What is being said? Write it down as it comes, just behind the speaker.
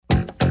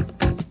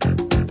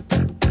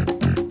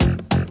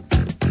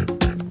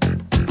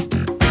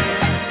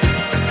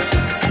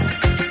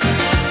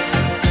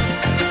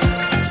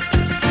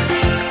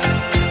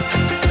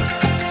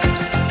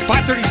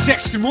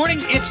Good morning.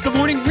 It's the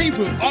morning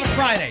reboot on a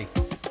Friday.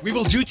 We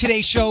will do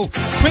today's show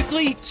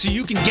quickly so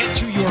you can get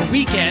to your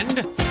weekend,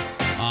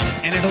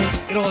 and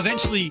it'll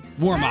eventually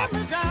warm up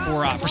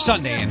for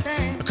Sunday. And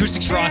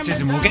Acoustics for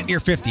Autism will get near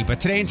 50, but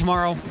today and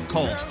tomorrow,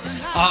 cold.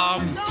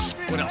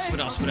 What else?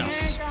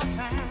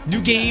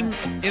 New game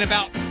in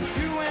about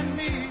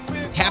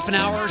half an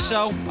hour or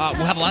so.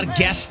 We'll have a lot of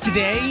guests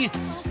today.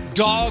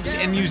 Dogs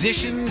and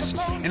musicians,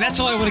 and that's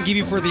all I want to give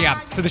you for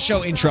the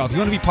show intro. If you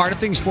want to be part of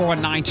things,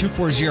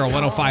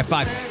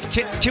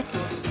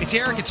 419-240-1055. It's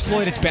Eric, it's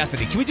Floyd, it's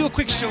Bethany. Can we do a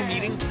quick show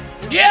meeting?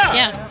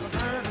 Yeah.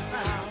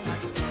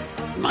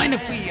 Mind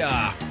if we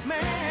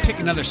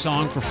pick another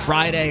song for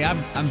Friday?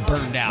 I'm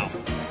burned out.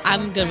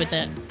 I'm good with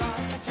it.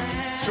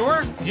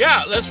 Sure?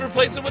 Yeah, let's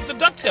replace it with the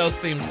DuckTales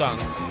theme song.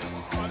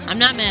 I'm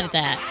not mad at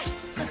that.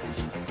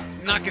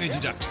 Not going to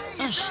deduct.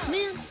 Oh,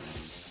 man.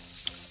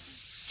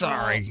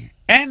 Sorry.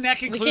 And that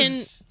concludes. We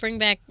can bring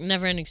back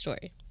Neverending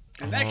Story.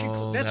 And that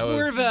that's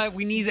more of a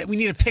we need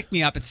a pick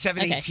me up at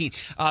 7:18.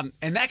 Okay.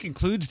 And that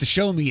concludes the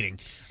show meeting.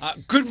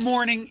 Good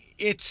morning.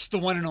 It's the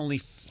one and only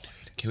Floyd.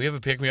 Can we have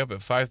a pick me up at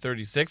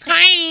 5:36?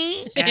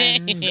 Hi.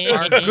 And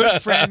our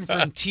good friend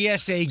from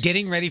TSA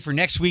getting ready for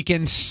next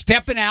weekend,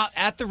 stepping out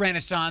at the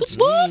Renaissance.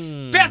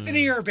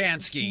 Bethany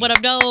Urbanski. What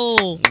up,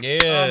 though?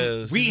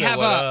 Yes. We have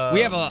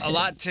a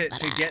lot to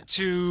get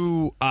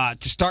to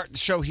start the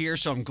show here.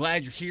 So I'm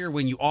glad you're here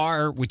when you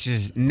are, which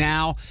is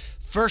now.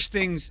 First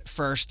things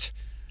first.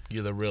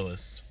 You're the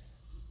realist.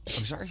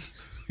 I'm sorry?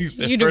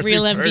 You're the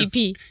real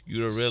MVP.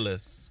 You're the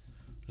realist.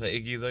 Is that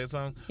Iggy Azalea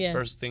song? Yeah.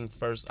 First thing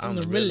first, I'm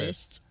the the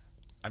realist.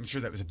 I'm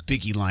sure that was a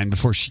Biggie line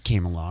before she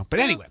came along.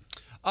 But anyway,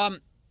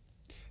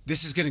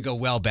 this is going to go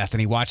well,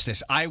 Bethany. Watch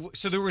this.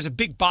 So there was a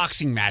big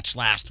boxing match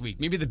last week,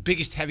 maybe the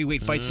biggest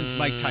heavyweight fight since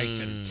Mike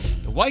Tyson.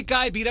 The white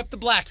guy beat up the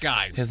black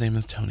guy. His name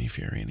is Tony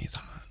Fury, and he's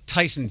hot.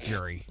 Tyson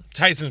Fury.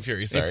 Tyson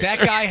Fury, sorry. If that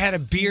guy had a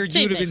beard,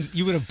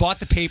 you would have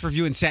bought the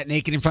pay-per-view and sat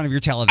naked in front of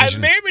your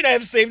television. I maybe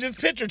have saved his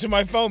picture to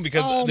my phone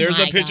because there's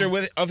a picture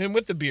of him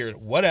with the beard.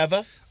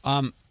 Whatever.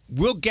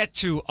 We'll get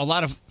to a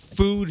lot of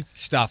food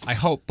stuff, I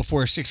hope,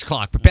 before 6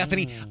 o'clock. But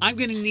Bethany, I'm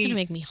going to need... It's going to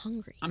make me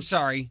hungry. I'm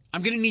sorry.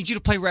 I'm going to need you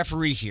to play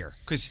referee here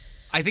because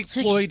I think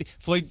Floyd,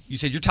 you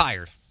said you're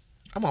tired.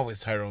 I'm always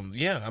tired I'm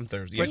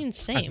Thursday. I mean,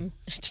 same.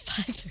 It's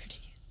 5:30.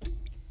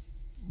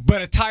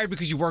 But tired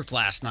because you worked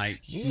last night.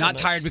 Not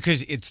tired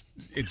because it's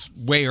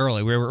way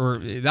early. We're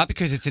not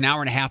because it's an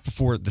hour and a half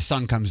before the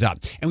sun comes up.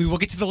 And we will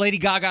get to the Lady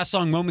Gaga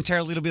song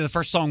momentarily. It'll be the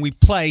first song we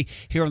play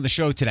here on the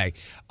show today.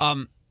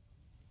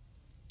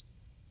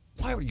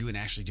 Why were you and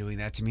Ashley doing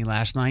that to me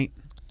last night?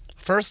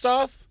 First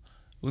off,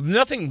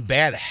 nothing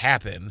bad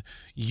happened.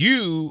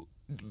 You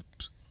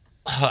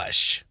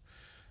hush.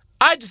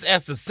 I just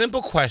asked a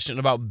simple question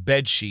about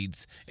bed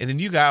sheets, and then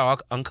you got all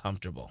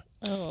uncomfortable.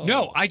 Oh.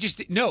 No, I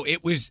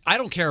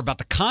don't care about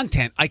the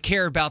content. I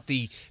care about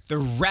the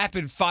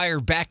rapid fire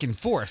back and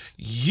forth.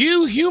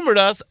 You humored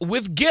us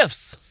with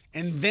gifts.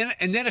 And then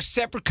a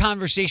separate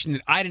conversation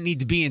that I didn't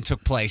need to be in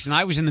took place, and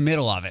I was in the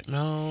middle of it.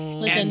 No.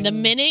 Listen, the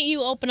minute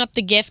you open up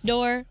the gift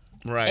door,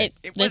 right,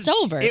 it's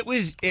over. It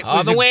was the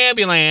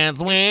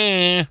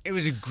ambulance. It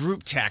was a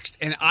group text,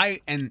 and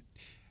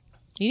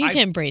you need to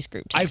embrace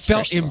group text. I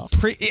felt I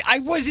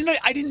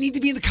didn't need to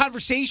be in the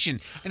conversation,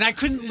 and I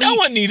couldn't leave. No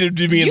one needed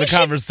to be in the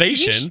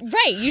conversation.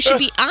 Right. You should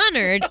be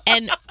honored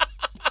and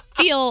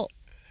feel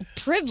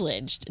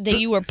privileged that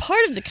you were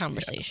part of the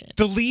conversation.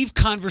 The leave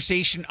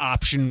conversation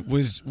option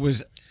was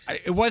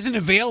it wasn't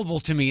available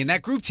to me in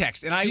that group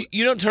text, and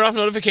you don't turn off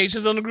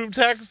notifications on the group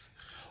text.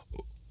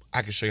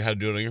 I can show you how to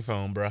do it on your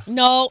phone, bro.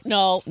 No.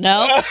 Nope,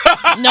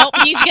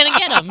 he's going to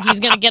get them. He's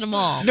going to get them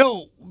all.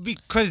 No,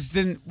 because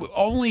then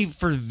only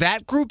for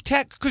that group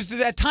text, because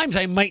at times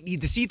I might need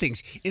to see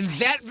things. In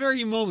that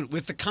very moment,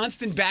 with the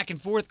constant back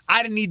and forth,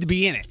 I didn't need to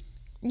be in it.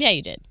 Yeah,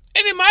 you did.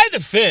 And in my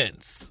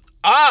defense,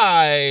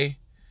 I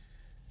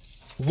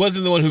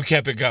wasn't the one who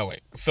kept it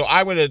going. So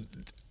I'm going to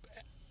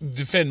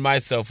defend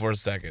myself for a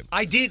second.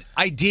 I did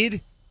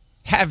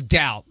have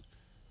doubt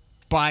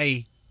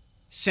by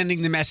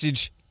sending the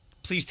message,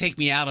 please take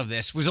me out of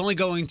this, was only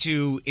going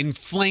to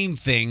inflame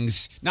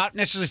things, not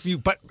necessarily for you,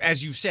 but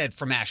as you said,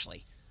 from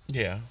Ashley.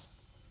 Yeah.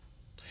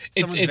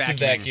 It's a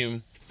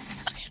vacuum.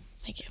 Okay,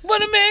 thank you.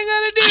 What am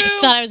I going to do? I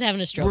thought I was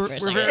having a stroke for a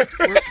second.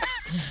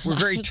 We're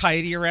very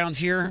tidy around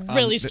here.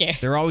 Really scared.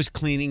 They're always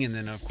cleaning, and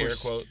then, of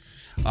course, air quotes.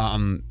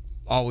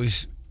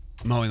 Always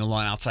mowing the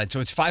lawn outside. So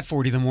it's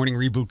 5:40, the morning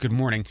reboot. Good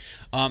morning.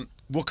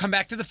 We'll come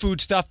back to the food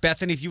stuff.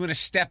 Bethany, if you want to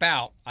step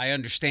out, I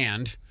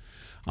understand.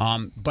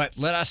 But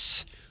let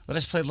us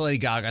play the Lady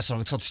Gaga song.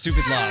 It's called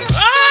Stupid Love.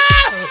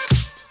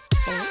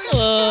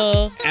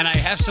 And I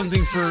have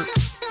something for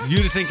you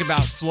to think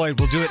about, Floyd.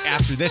 We'll do it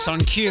after this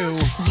on cue. You're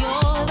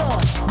the one.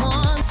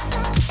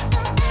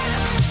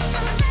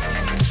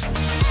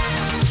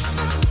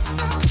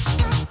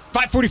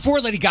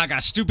 5:44, Lady Gaga,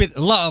 Stupid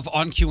Love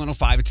on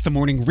Q105. It's the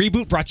morning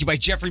reboot brought to you by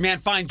Jeffrey Man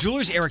Fine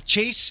Jewelers, Eric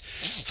Chase,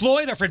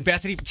 Floyd, our friend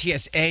Bethany from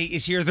TSA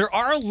is here. There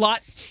are a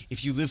lot.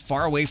 If you live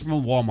far away from a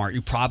Walmart,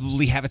 you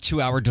probably have a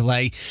 2-hour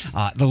delay.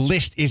 The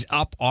list is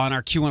up on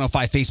our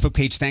Q105 Facebook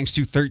page thanks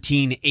to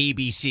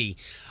 13ABC.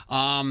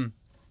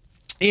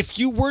 If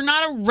you were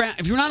not around,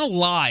 if you're not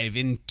alive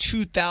in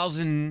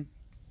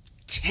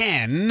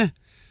 2010,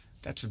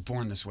 that's what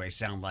Born This Way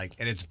sound like,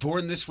 and it's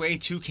Born This Way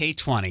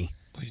 2K20.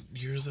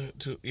 Years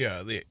too,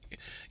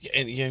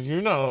 and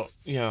you're not,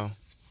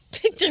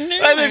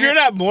 if you're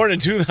not born in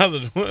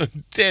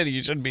 2010,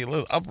 you shouldn't be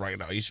up right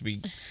now. You should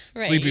be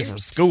sleeping from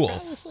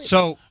school.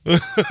 So,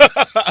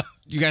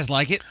 you guys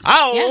like it?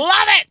 I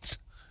love it.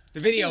 The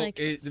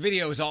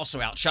video is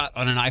also out, shot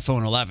on an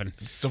iPhone 11.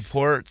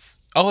 Supports.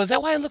 Oh, is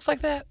that why it looks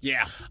like that?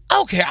 Yeah.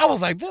 Okay, I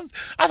was like,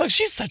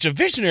 she's such a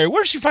visionary.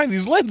 Where does she find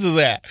these lenses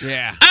at?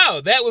 Yeah.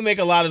 Oh, that would make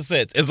a lot of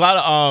sense. It's a lot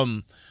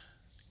of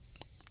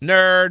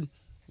nerd.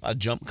 A lot of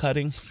jump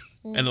cutting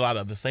and a lot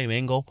of the same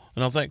angle.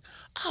 And I was like,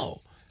 oh,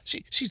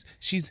 she's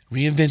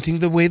reinventing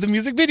the way the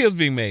music video is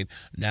being made.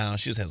 Now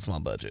she just had a small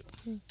budget.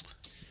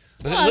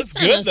 But it looks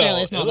good, though.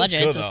 It's not necessarily a small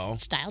budget. It's a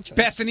style choice.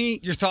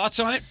 Bethany, your thoughts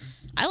on it?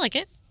 I like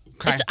it.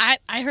 Okay.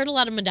 I heard a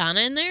lot of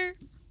Madonna in there.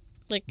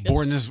 Like,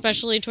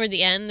 especially toward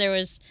the end, there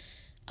was...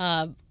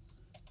 and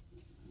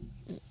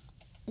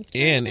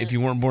if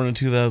you weren't born in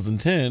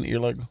 2010,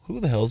 you're like, who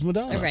the hell's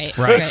Madonna? Right.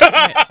 You're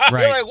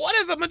like, what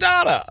is a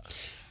Madonna?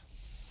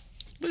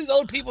 What are these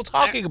old people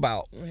talking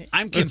about? Right.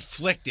 I'm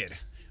conflicted.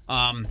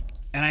 And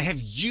I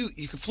have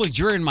Floyd,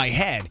 you're in my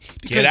head.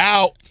 Get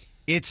out.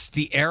 It's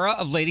the era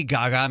of Lady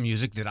Gaga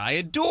music that I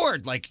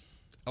adored, like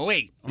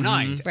 08,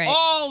 09. Right.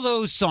 All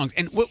those songs.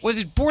 And was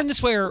it Born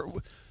This Way or...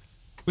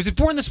 Was it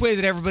Born This Way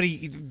that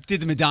everybody did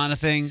the Madonna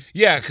thing?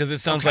 Yeah, because it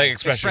sounds like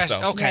Express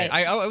Yourself. Okay.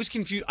 Right. I was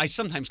confused. I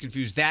sometimes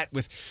confuse that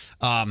with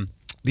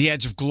The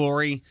Edge of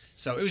Glory.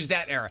 So it was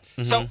that era.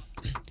 Mm-hmm. So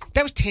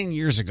that was 10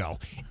 years ago.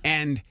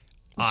 And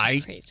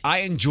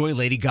I enjoy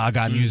Lady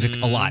Gaga music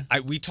a lot.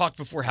 We talked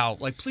before how,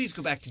 like, please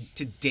go back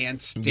to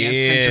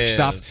dance-centric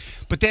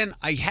stuff. But then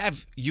I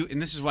have you,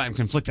 and this is why I'm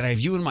conflicted, I have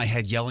you in my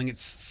head yelling at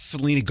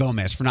Selena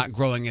Gomez for not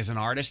growing as an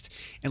artist.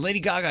 And Lady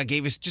Gaga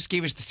gave us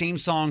the same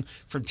song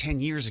from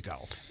 10 years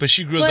ago. But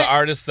she grew as an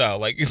artist, though.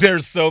 Like,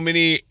 there's so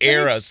many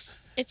eras.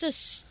 It's a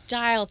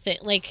style thing.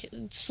 Like,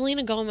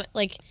 Selena Gomez,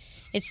 like,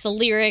 it's the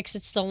lyrics,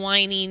 it's the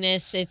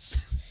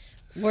whininess,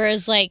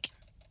 whereas, like...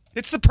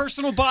 It's the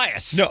personal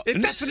bias. No,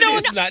 that's what it is.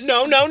 It's not.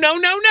 No.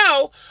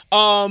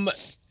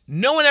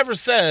 No one ever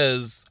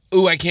says,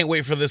 "Ooh, I can't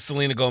wait for this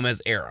Selena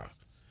Gomez era."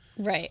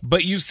 Right.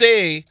 But you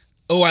say,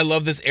 "Oh, I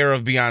love this era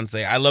of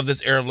Beyonce. I love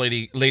this era of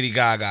Lady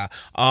Gaga."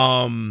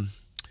 Trying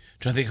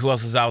to think who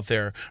else is out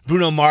there.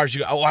 Bruno Mars.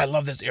 I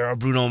love this era of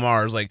Bruno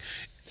Mars. Like,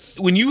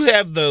 when you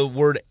have the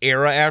word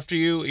era after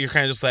you, you're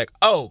kind of just like,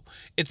 oh,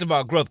 it's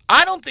about growth.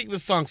 I don't think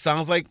this song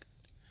sounds like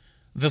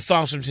the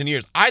songs from 10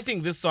 years. I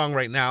think this song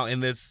right now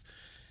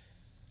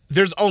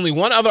there's only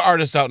one other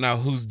artist out now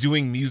who's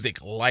doing music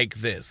like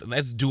this, and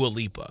that's Dua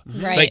Lipa.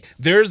 Right. Like,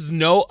 there's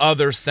no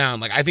other sound.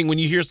 Like, I think when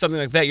you hear something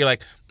like that, you're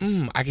like,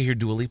 I can hear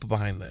Dua Lipa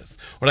behind this.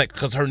 Or, like,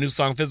 because her new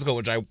song, Physical,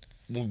 which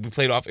we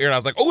played off air, and I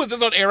was like, oh, is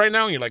this on air right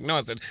now? And you're like, no.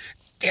 I said,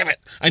 damn it.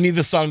 I need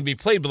this song to be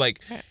played. But,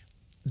 like,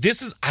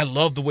 I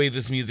love the way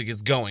this music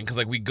is going, because,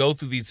 like, we go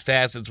through these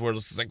facets where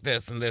it's like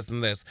this and this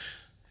and this.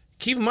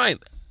 Keep in mind,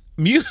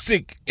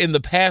 music in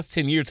the past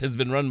 10 years has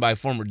been run by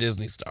former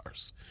Disney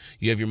stars.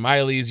 You have your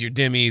Miley's, your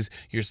Demis,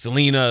 your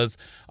Selena's,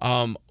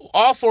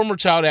 all former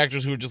child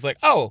actors who are just like,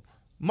 oh,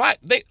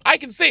 I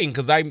can sing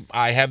because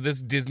I have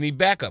this Disney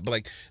backup. But,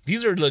 like,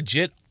 these are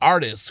legit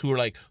artists who are,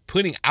 like,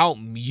 putting out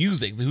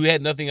music, who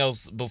had nothing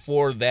else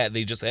before that.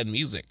 They just had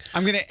music.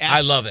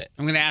 I love it.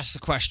 I'm gonna ask the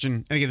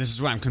question, and again, this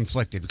is why I'm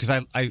conflicted, because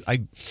I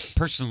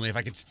personally, if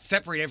I could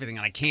separate everything,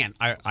 and I can't,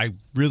 I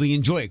really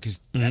enjoy it because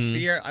that's the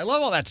year. I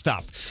love all that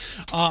stuff.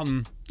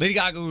 Lady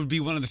Gaga would be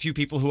one of the few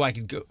people who I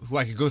could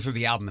go through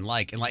the album and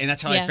like, and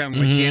that's how I found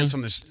like Dance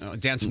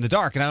in the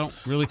Dark, and I don't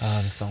really.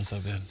 Oh, that sounds so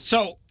good.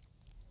 So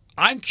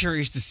I'm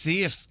curious to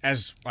see if,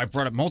 as I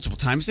brought up multiple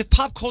times, if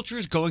pop culture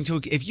is going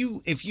to, if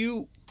you,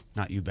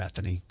 not you,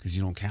 Bethany, because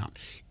you don't count.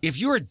 If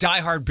you're a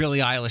diehard Billie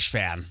Eilish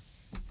fan,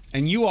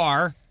 and you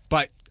are,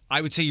 but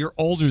I would say you're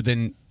older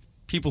than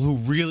people who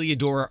really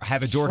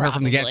have adored her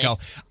from the get-go,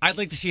 I'd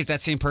like to see if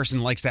that same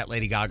person likes that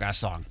Lady Gaga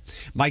song.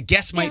 My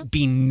guess might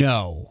be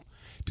no,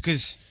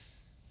 because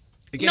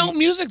again, no,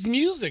 music's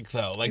music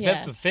though. Like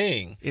that's the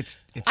thing. It's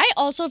I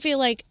also feel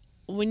like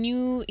when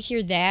you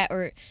hear that,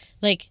 or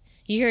like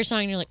you hear a song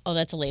and you're like, oh,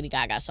 that's a Lady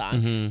Gaga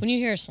song. When you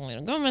hear a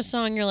Selena Gomez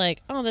song, you're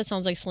like, oh, that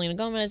sounds like Selena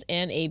Gomez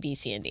and A, B,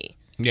 C, and D.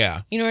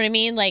 Yeah. You know what I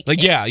mean? Like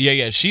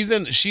yeah. She's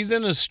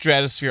in a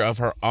stratosphere of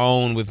her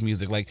own with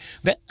music. Like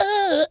that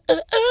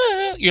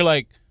you're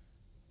like,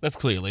 That's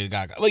clear, Lady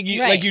Gaga. Like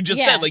you, Right, just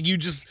yeah. said. Like you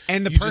just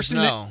And the you just person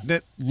know.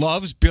 that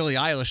loves Billie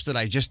Eilish that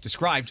I just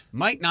described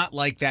might not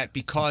like that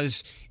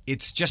because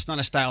it's just not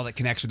a style that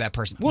connects with that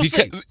person. We'll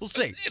see. We'll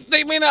see.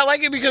 They may not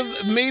like it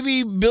because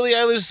maybe Billie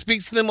Eilish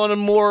speaks to them on a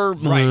more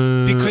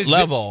Because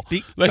level.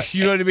 Like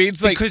you know what I mean?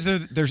 It's like because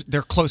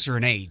they're closer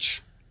in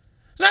age.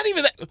 not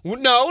even that.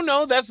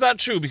 No, that's not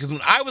true. Because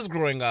when I was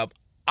growing up,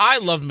 I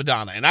loved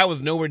Madonna, and I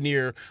was nowhere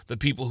near the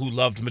people who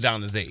loved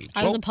Madonna's age.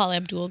 I was a Paula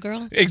Abdul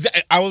girl.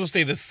 Exactly. I will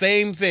say the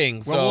same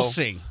thing. Well, we'll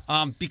see.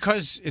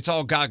 Because it's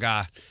all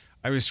Gaga,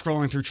 I was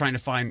scrolling through trying to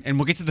find, and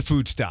we'll get to the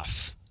food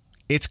stuff.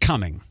 It's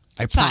coming.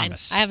 I Fine.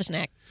 promise. I have a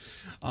snack.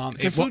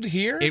 Is there food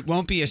here? It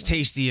won't be as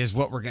tasty as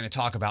what we're going to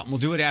talk about. And we'll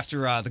do it after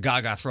the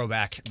Gaga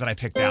throwback that I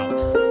picked out.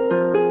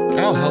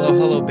 Oh,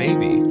 hello,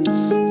 baby.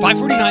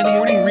 5:49 the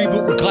morning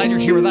reboot. We're glad you're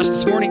here with us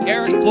this morning.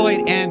 Eric,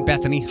 Floyd, and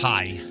Bethany.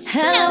 Hi.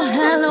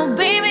 Hello,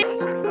 baby.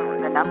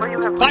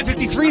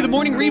 5:53 the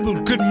morning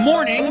reboot. Good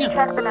morning.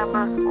 Check the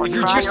number. If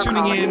you're just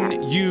tuning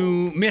in,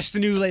 you missed the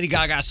new Lady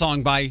Gaga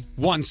song by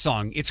one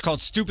song. It's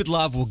called Stupid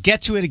Love. We'll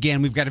get to it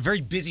again. We've got a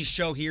very busy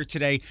show here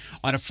today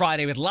on a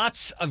Friday with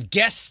lots of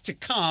guests to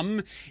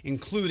come,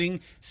 including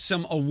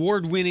some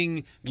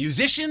award-winning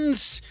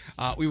musicians.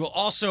 We will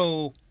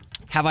also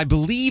have, I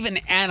believe, an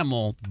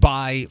animal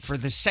by, for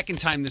the second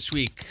time this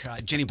week.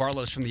 Jenny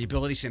Barlows from the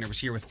Ability Center was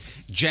here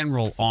with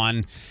General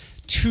on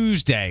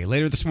Tuesday.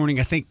 Later this morning,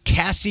 I think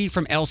Cassie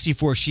from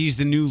LC4, she's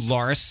the new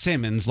Laura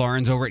Simmons.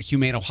 Lauren's over at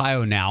Humane,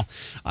 Ohio now.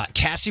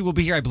 Cassie will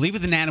be here, I believe,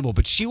 with an animal,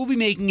 but she will be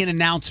making an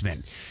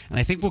announcement. And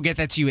I think we'll get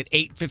that to you at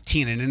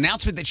 8:15. An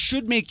announcement that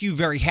should make you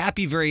very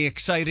happy, very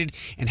excited,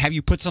 and have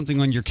you put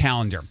something on your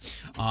calendar.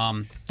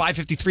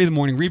 5:53 the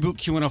morning reboot,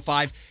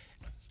 Q105.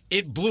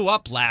 It blew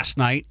up last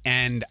night,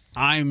 and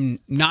I'm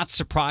not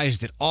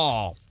surprised at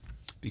all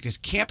because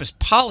Campus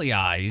Poly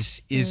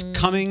Eyes is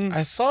coming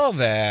I saw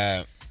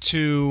that.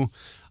 to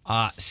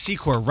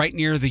Secor, right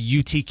near the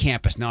UT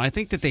campus. Now, I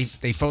think that they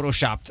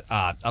photoshopped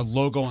a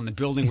logo on the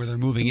building where they're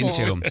moving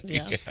into.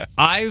 Yeah.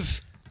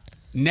 I've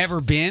never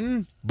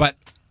been, but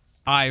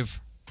I've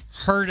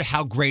heard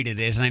how great it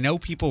is, and I know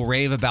people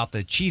rave about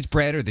the cheese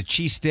bread or the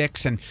cheese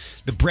sticks and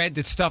the bread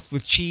that's stuffed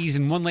with cheese.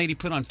 And one lady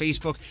put on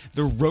Facebook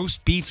the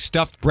roast beef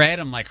stuffed bread.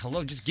 I'm like,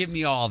 hello, just give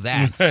me all of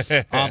that.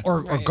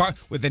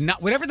 With the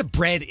nut, whatever the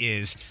bread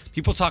is.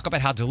 People talk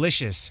about how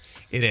delicious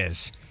it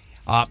is.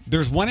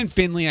 There's one in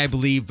Findlay, I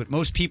believe, but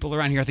most people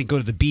around here, I think, go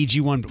to the BG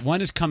one. But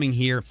one is coming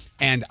here,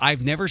 and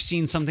I've never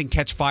seen something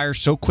catch fire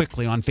so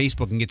quickly on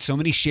Facebook and get so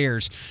many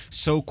shares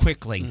so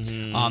quickly.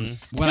 I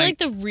feel like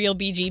the real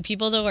BG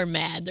people, though, are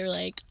mad. They're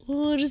like,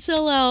 oh, to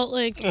sell out.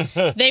 Like,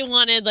 they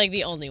wanted, like,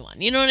 the only one.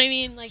 You know what I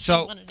mean? Like,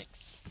 So, they wanted an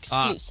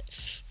excuse.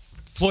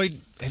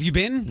 Floyd, have you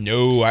been?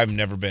 No, I've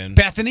never been.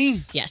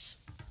 Bethany, Yes.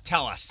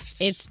 tell us.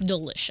 It's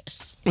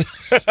delicious.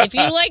 If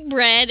you like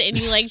bread and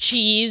you like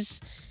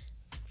cheese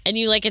and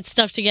you like it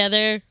stuffed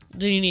together,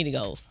 then you need to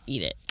go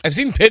eat it. I've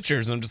seen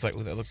pictures, and I'm just like,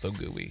 oh, that looks so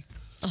gooey.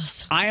 Oh,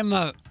 so I'm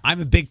a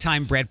big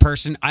time bread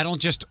person. I don't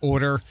just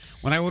order.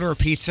 When I order a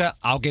pizza,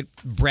 I'll get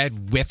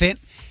bread with it.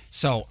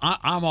 So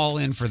I'm all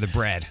in for the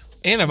bread.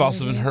 And I've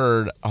also been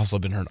heard.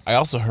 I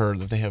also heard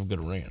that they have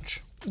good ranch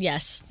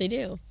yes, they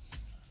do.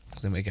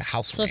 because they make a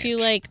house. So if you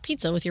like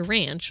pizza with your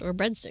ranch or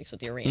breadsticks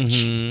with your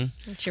ranch,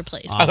 that's your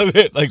place.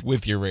 like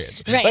with your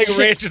ranch, Right. like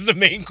ranch is the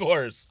main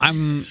course.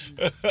 I'm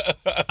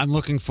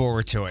looking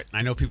forward to it.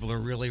 I know people are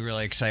really,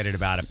 really excited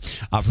about it.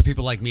 For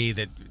people like me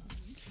that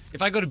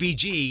if I go to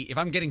BG, if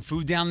I'm getting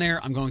food down there,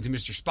 I'm going to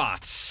Mr.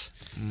 Spots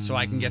so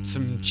I can get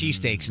some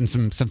cheesesteaks and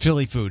some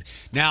Philly food.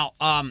 Now,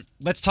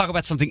 let's talk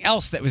about something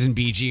else that was in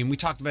BG, and we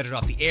talked about it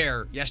off the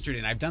air yesterday,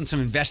 and I've done some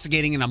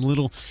investigating, and I'm a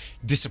little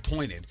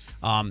disappointed.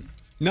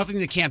 Nothing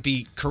that can't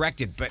be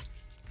corrected, but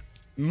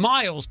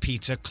Miles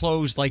Pizza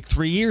closed like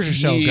 3 years or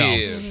so ago.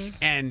 Yes.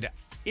 And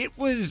it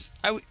was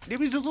a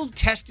little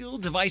testy, a little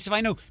divisive. I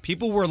know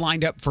people were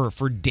lined up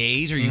for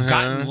days, or you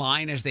got in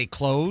line as they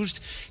closed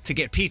to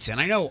get pizza.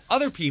 And I know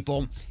other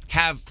people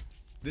have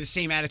the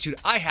same attitude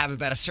I have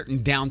about a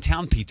certain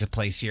downtown pizza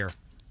place here,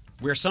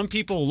 where some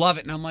people love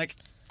it, and I'm like,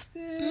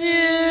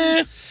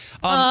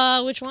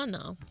 Which one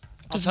though?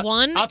 Because I'll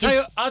one tell is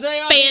you off the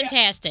air.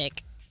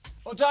 fantastic.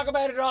 We'll talk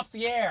about it off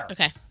the air.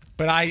 Okay.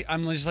 But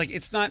I'm just like,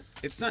 it's not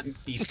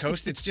East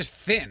Coast. It's just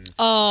thin.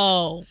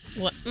 Oh,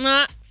 what?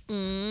 Nah,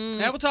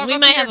 Yeah, we'll talk we off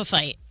might the air. have a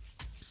fight.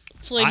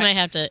 Floyd might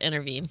have to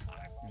intervene.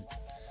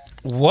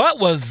 What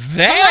was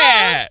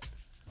that?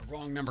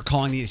 Wrong number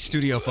calling the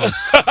studio phone.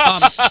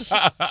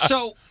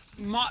 So,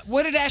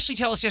 what did Ashley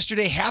tell us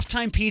yesterday?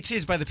 Halftime pizza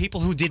is by the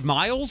people who did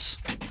Miles?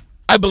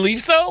 I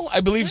believe so.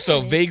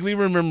 Vaguely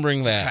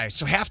remembering that. Okay,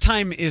 so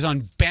halftime is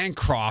on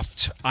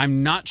Bancroft.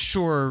 I'm not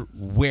sure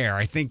where.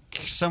 I think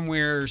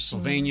somewhere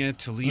Sylvania,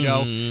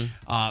 Toledo.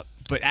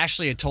 But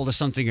Ashley had told us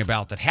something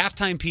about that.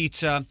 Halftime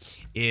pizza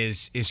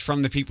is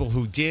from the people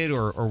who did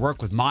or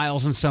work with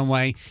Miles in some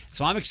way.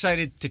 So I'm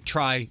excited to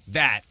try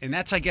that. And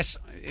that's, I guess,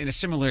 in a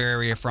similar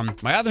area from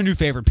my other new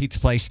favorite pizza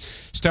place,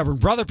 Stubborn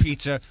Brother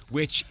Pizza,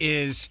 which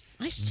is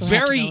I still have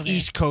to very go there.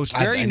 East Coast,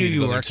 I very New need to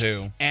go there York,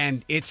 too.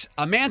 and it's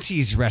a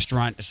Mancy's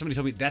restaurant. Somebody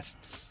told me that's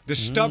the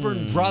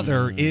stubborn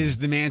brother is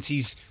the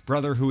Mancy's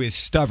brother who is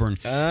stubborn.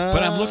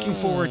 But I'm looking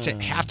forward to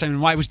halftime.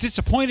 And why I was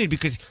disappointed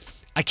because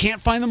I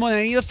can't find them on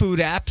any of the food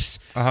apps.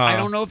 I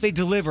don't know if they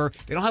deliver.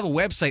 They don't have a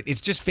website.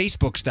 It's just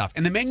Facebook stuff.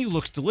 And the menu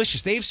looks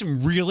delicious. They have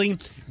some really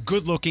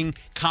good-looking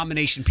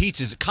combination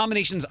pizzas,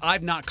 combinations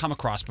I've not come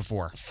across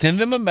before. Send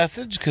them a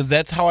message because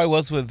that's how I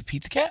was with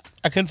Pizza Cat.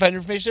 I couldn't find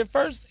information at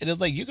first. And it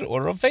was like, you can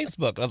order on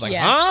Facebook. And I was like,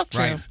 Yeah, huh?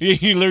 true. Right.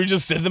 You literally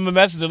just send them a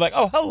message. They're like,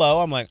 oh,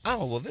 hello. I'm like,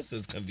 oh, well, this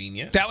is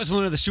convenient. That was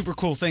one of the super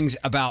cool things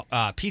about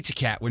Pizza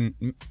Cat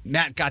when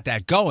Matt got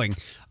that going.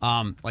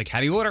 Like, how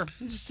do you order?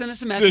 Just send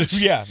us a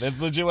message. Yeah, that's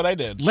legit what I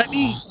did. Let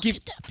me give.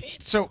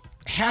 So,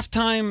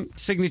 halftime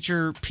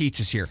signature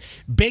pizzas here: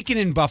 bacon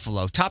and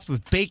buffalo, topped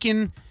with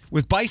bacon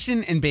with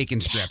bison and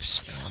bacon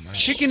strips.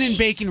 Chicken and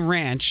bacon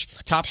ranch,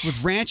 topped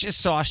with ranch as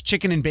sauce,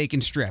 chicken and bacon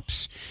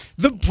strips.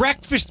 The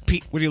breakfast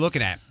pizza. What are you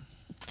looking at?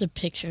 The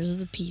pictures of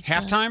the pizza.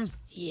 Halftime.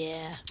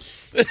 Yeah.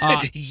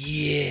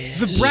 Yeah.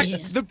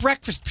 The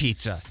breakfast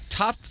pizza,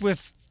 topped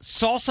with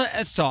salsa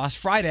as sauce,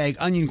 fried egg,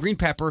 onion, green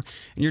pepper,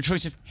 and your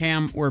choice of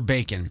ham or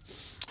bacon.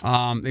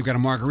 They've got a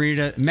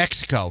margarita,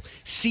 Mexico,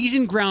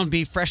 seasoned ground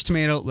beef, fresh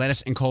tomato,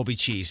 lettuce, and Colby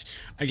cheese.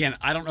 Again,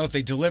 I don't know if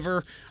they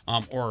deliver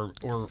or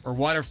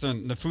what, if they're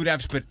in the food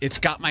apps, but it's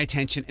got my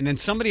attention. And then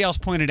somebody else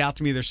pointed out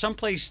to me there's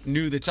someplace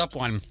new that's up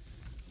on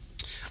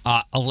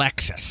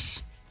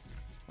Alexis.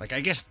 Like,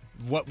 I guess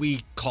what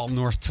we call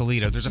North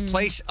Toledo. There's a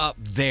place up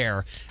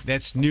there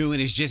that's new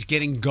and is just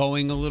getting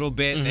going a little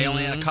bit. They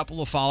only had a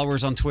couple of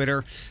followers on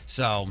Twitter.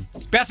 So,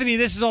 Bethany,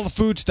 this is all the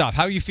food stuff.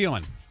 How are you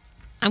feeling?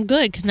 I'm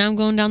good because now I'm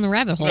going down the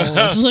rabbit hole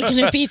of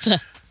looking at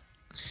pizza.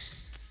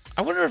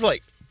 I wonder if,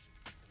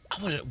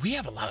 we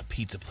have a lot of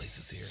pizza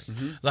places here.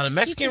 A lot of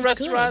Mexican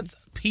Pizza's restaurants,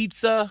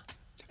 pizza.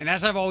 And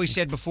as I've always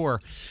said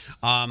before,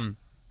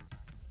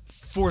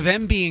 for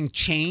them being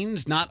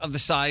chains, not of the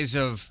size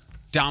of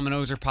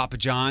Domino's or Papa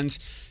John's,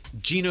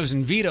 Gino's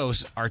and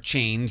Vito's are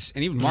chains,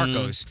 and even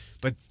Marco's,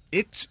 but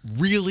it's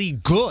really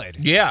good.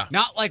 Yeah.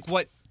 Not like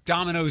what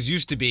Domino's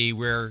used to be,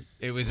 where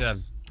it was a...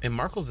 And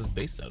Marco's is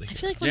based out of I here.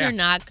 feel like when Yeah. they're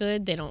not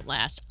good, they don't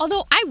last.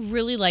 Although I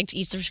really liked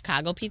East of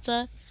Chicago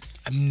pizza.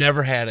 I've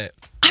never had it.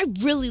 I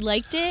really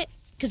liked it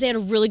because they had a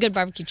really good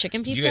barbecue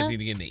chicken You pizza. guys need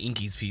to get into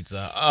Inky's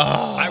Pizza.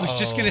 Oh. I was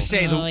just going to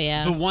say,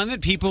 yeah. the one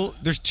that people...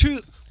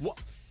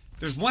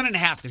 There's one and a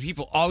half that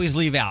people always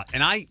leave out,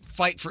 and I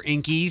fight for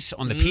Inky's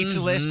on the pizza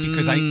list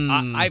because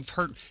I've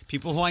heard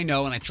people who I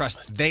know and I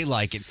trust they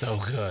like it.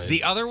 So good.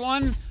 The other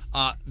one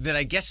that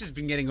I guess has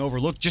been getting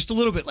overlooked just a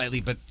little bit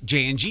lately, but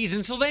J&G's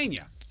in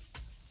Sylvania.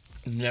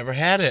 Never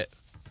had it.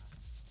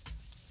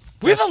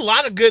 We have a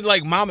lot of good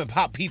mom and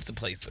pop pizza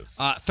places.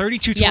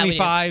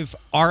 3225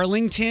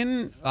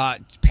 Arlington,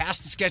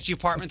 past the sketchy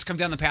apartments, come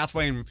down the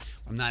pathway, and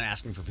I'm not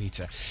asking for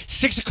pizza.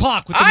 6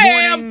 o'clock with the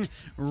morning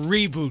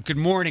reboot. Good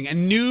morning. A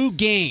new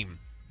game,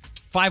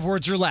 5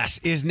 words or less,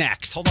 is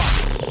next. Hold on.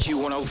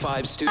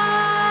 Q105 Studio.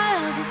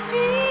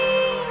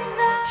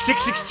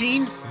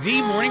 6:16,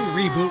 the morning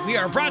reboot. We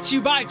are brought to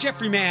you by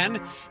Jeffrey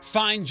Mann,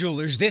 Fine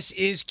Jewelers. This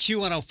is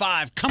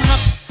Q105. Coming up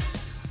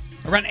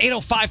around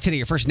 8:05 today,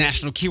 your first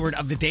national keyword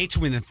of the day to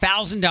win a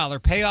 $1,000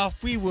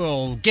 payoff. We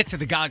will get to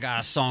the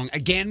Gaga song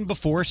again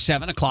before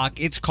 7 o'clock.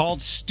 It's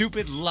called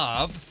Stupid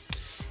Love.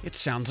 It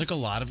sounds like a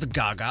lot of the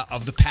Gaga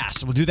of the past.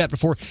 So we'll do that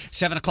before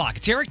 7 o'clock.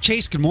 It's Eric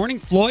Chase. Good morning.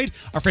 Floyd,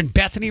 our friend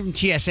Bethany from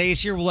TSA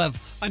is here. We'll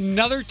have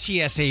another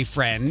TSA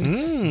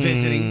friend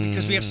visiting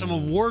because we have some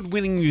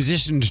award-winning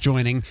musicians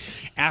joining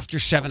after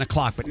 7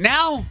 o'clock. But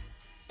now,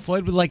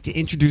 Floyd would like to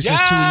introduce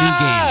us to a new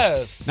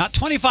game. Not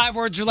 25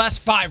 words or less,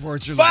 5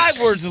 words or less.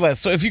 5 words or less.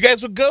 So if you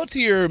guys would go to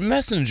your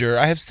messenger,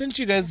 I have sent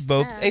you guys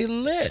both a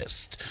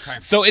list. Okay.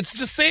 So it's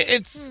just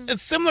it's a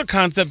similar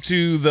concept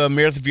to the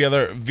Meredith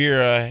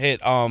Vieira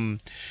hit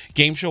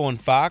game show on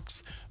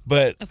Fox.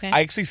 But Okay.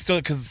 I actually still,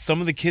 because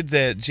some of the kids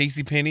at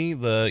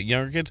JCPenney, the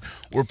younger kids,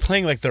 were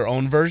playing their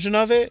own version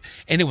of it,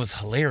 and it was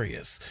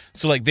hilarious.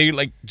 So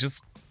they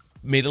just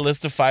made a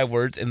list of 5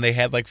 words, and they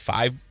had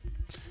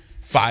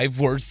five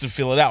words to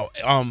fill it out,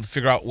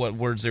 figure out what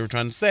words they were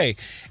trying to say.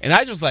 And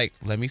I just let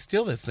me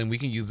steal this and we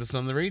can use this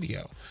on the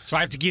radio. So I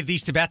have to give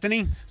these to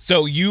Bethany?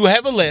 So you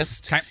have a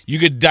list. Okay. You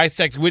could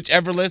dissect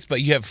whichever list,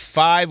 but you have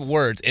 5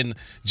 words. And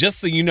just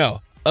so you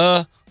know,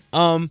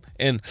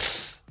 and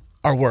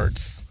are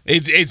words.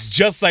 It's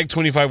just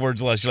 25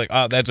 words or less. You're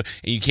that's, and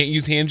you can't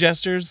use hand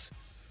gestures.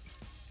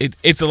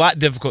 It's a lot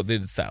difficult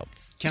than it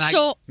sounds.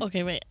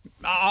 Okay, wait.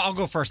 I'll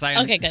go first.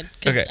 Okay, good.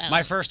 'cause Okay. I don't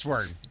My know. first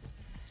word.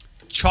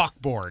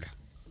 Chalkboard.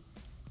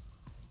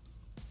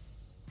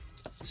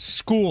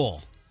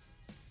 School.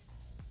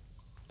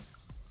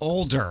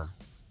 Older.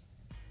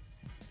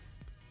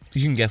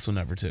 You can guess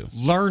whenever too.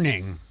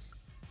 Learning.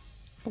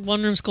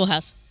 One-room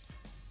schoolhouse.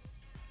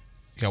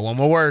 You got one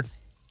more word.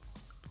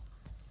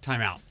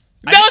 Time out.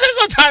 No, there's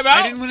no timeout.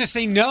 I didn't want to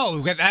say no.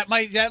 That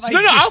might No,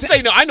 I'll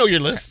say no. I know your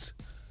list.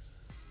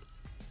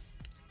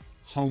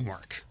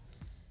 Homework.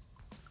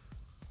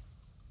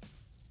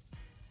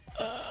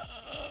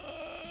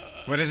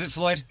 What is it,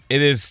 Floyd?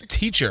 It is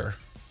teacher.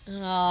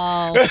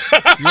 Oh.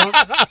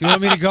 You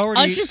want me to go, or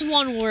do Oh, it's you, just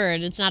one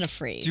word. It's not a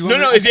phrase. do you No,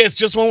 want no, me, it's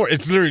just one word.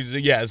 It's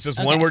literally, it's just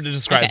one Okay. word to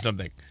describe Okay.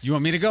 something. you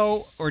want me to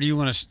go, or do you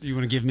want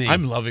to give me?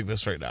 I'm loving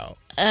this right now.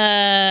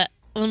 Let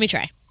me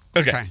try.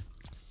 Okay. okay.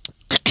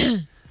 Oh,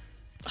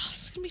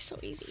 this is gonna be so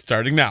easy.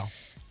 Starting now.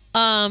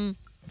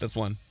 That's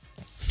one.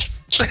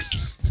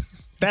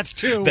 That's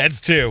two.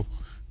 That's two.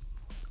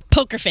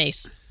 Poker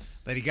face.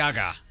 Lady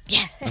Gaga.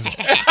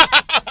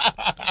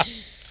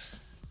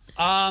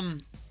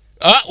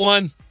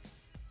 One.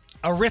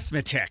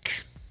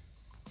 Arithmetic.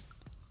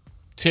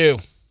 Two.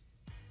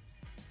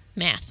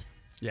 Math.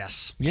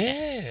 Yes.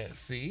 Yeah,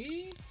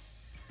 see?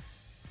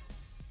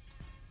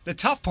 The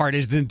tough part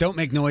is then don't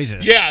make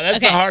noises. Yeah, that's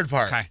the Okay. hard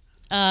part. Okay.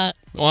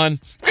 One.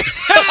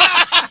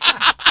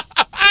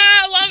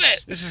 I love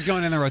it. This is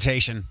going in the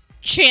rotation.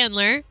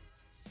 Chandler.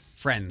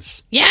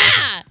 Friends. Yeah.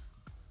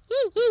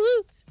 Woo,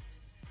 woo,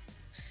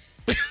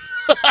 woo.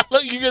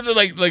 Look, you guys are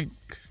like,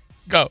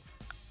 go.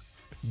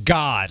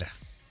 God.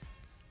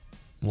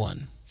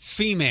 One,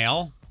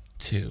 Female.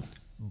 two,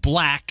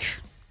 Black.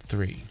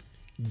 3,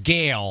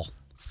 Gale.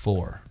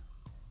 4,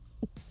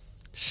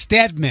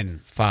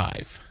 Stedman.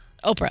 5.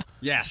 Oprah.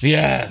 Yes.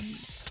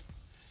 Yes.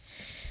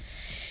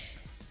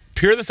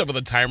 Pair this up with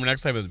a timer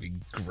next time. It would be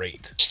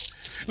great.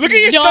 Look at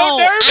you, No, so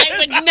nervous. I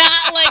would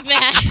not like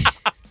that.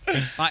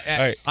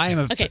 I am.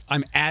 Okay.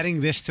 I'm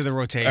adding this to the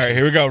rotation. All right,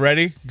 here we go.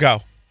 Ready?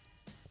 Go.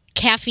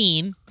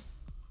 Caffeine.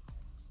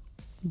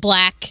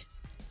 Black.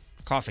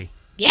 Coffee.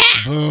 Yeah.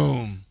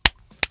 Boom.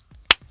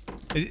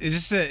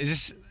 Is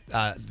this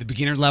the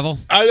beginner level?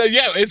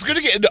 Yeah, it's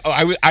gonna get.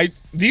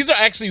 These are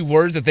actually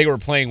words that they were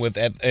playing with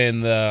in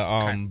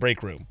the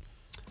break room.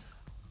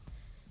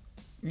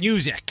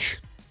 Music.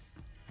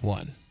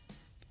 1,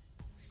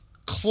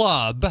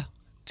 Club.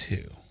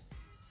 2,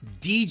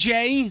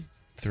 DJ.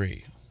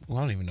 3. Well,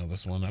 I don't even know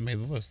this one. I made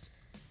the list.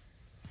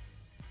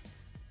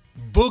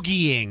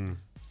 Boogieing.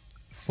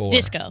 4,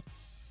 Disco.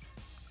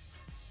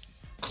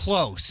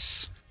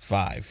 Close.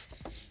 5.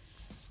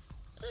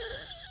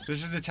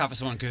 This is the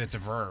toughest one because it's a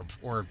verb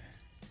or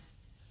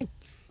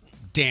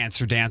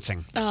dance or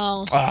dancing.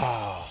 Oh.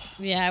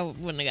 Yeah, I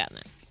wouldn't have gotten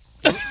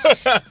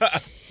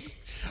that.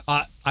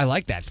 I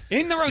like that.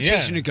 In the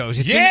rotation Yeah. it goes.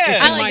 It's Yeah. in,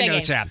 it's I in like my that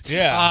notes game. app.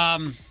 Yeah.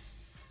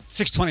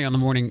 6:20 on the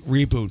morning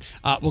reboot.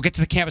 We'll get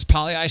to the Campus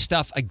Poly Eye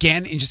stuff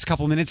again in just a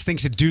couple of minutes.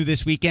 Things to do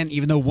this weekend,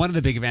 even though one of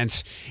the big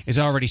events is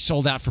already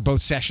sold out for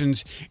both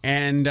sessions.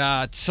 And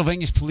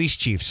Sylvania's police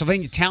chief,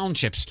 Sylvania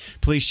Township's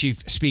police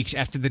chief, speaks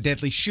after the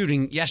deadly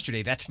shooting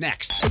yesterday. That's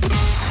next.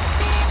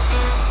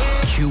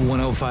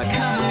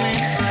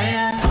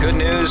 Q105. Good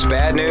news,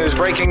 bad news,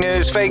 breaking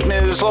news, fake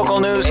news, local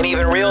news, and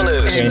even real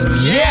news.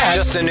 Yeah.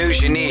 Just the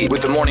news you need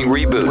with the morning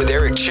reboot with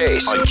Eric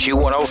Chase on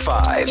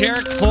Q105.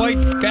 Tarek,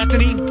 Floyd,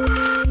 Bethany.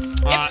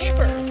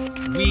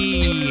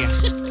 We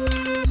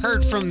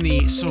heard from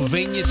the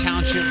Sylvania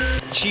Township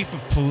Chief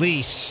of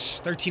Police,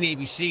 13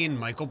 ABC, and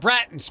Michael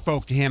Bratton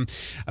spoke to him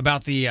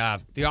about the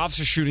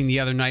officer shooting the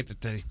other night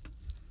at the.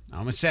 I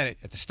almost said it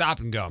at the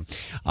stop and go.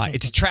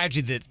 It's a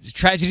tragedy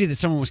that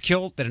someone was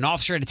killed, that an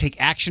officer had to take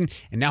action,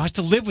 and now has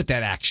to live with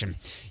that action.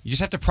 You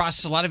just have to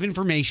process a lot of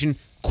information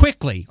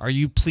quickly. Are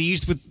you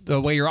pleased with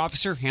the way your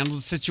officer handled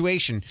the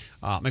situation?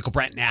 Michael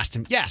Bratton asked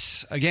him.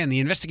 Yes. Again,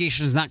 the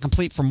investigation is not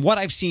complete. From what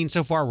I've seen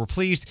so far, we're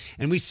pleased,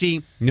 and we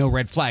see no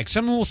red flags.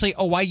 Someone will say,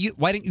 "Oh, why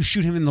didn't you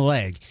shoot him in the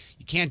leg?"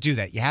 You can't do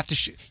that. You have to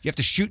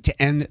shoot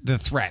to end the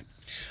threat.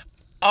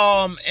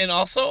 And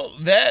also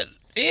that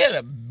he had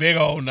a big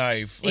old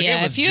knife. Like, it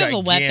Yeah, was if you have a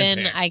weapon,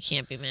 gigantic. I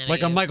can't be mad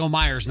Like at a you. Michael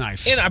Myers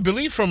knife. And I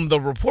believe from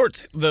the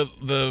reports,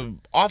 the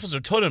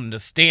officer told him to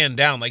stand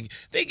down. Like,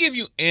 they give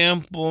you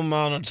ample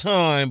amount of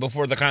time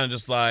before they're kind of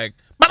just like,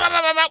 bop, bop,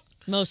 bop, bop, bop.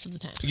 Most of the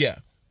time. Yeah.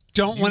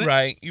 Don't want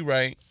You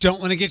right. Don't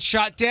want to get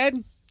shot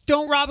dead?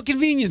 Don't rob a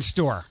convenience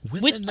store.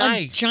 With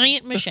a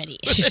giant machete.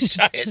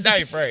 giant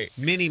knife, right.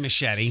 Mini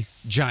machete,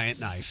 giant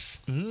knife.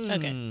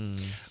 Okay.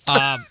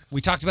 We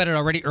talked about it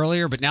already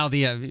earlier, but now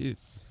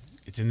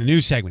it's in the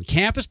news segment.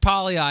 Campus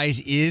Poly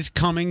Eyes is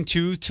coming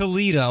to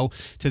Toledo,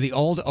 to the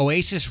old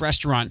Oasis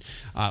restaurant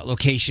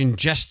location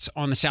just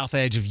on the south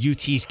edge of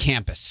UT's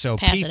campus. So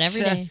Pass it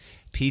every day.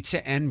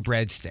 Pizza and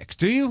breadsticks.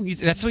 Do you?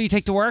 That's what you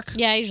take to work?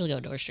 Yeah, I usually go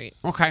Door Street.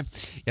 Okay.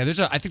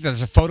 Yeah, I think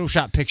there's a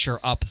Photoshop picture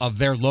up of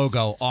their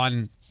logo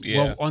on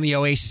the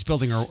Oasis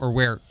building or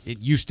where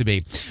it used to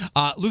be.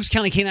 Luce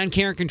County Canine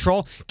Care and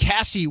Control.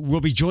 Cassie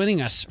will be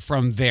joining us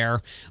from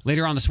there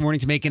later on this morning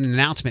to make an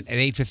announcement at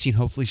 8:15.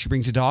 Hopefully she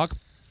brings a dog.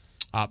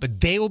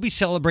 But they will be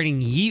celebrating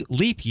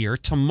Leap Year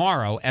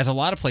tomorrow, as a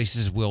lot of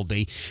places will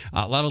be.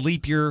 A lot of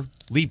Leap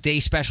Day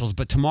specials.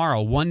 But tomorrow,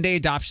 one-day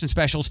adoption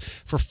specials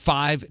for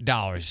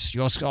 $5.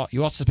 You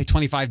also pay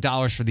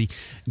 $25 for the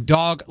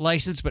dog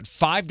license, but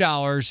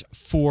 $5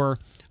 for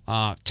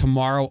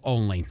tomorrow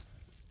only.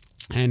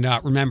 And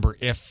remember,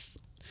 if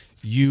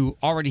you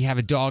already have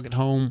a dog at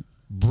home,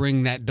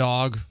 bring that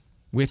dog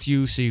with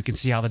you so you can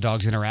see how the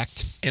dogs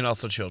interact. And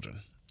also children.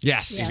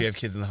 Yes. If you have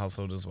kids in the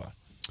household as well.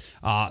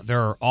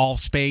 They're all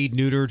spayed,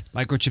 neutered,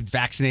 microchipped,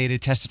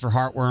 vaccinated, tested for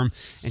heartworm,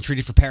 and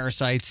treated for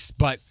parasites.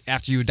 But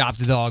after you adopt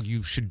a dog,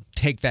 you should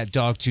take that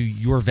dog to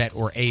your vet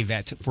or a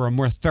vet for a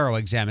more thorough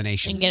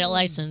examination. And get it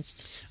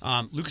licensed.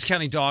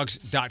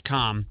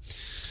 LucasCountyDogs.com.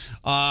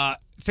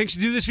 Things to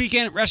do this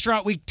weekend.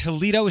 Restaurant Week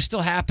Toledo is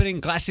still happening.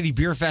 Glass City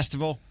Beer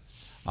Festival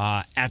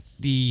at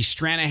the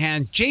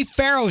Stranahan. Jay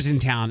Farrow's in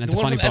town at the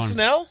one Funny from Bone.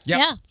 SNL? Yep.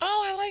 Yeah.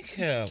 Oh, I like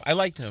him. I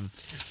liked him.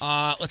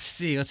 Let's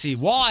see.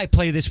 Walleye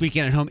play this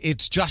weekend at home.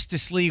 It's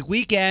Justice League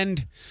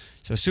weekend.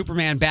 So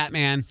Superman,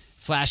 Batman,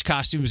 Flash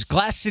costumes.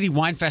 Glass City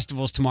Wine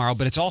Festival is tomorrow,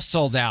 but it's all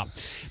sold out.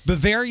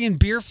 Bavarian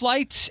Beer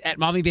Flights at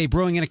Mommy Bay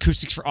Brewing and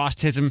Acoustics for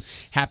Autism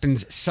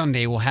happens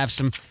Sunday. We'll have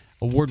some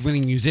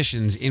award-winning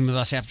musicians in with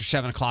us after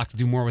 7 o'clock to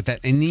do more with that.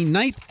 And the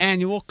 9th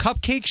annual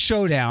Cupcake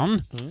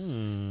Showdown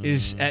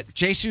is at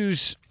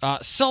Jesus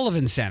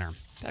Sullivan Center.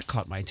 That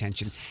caught my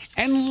attention.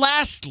 And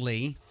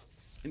lastly,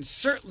 and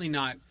certainly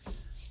not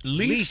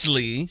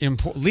leastly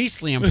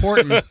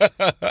important,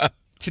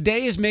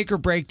 today is make or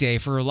break day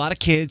for a lot of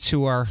kids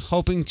who are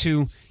hoping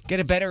to get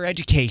a better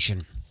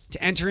education,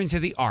 to enter into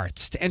the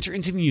arts, to enter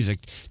into music,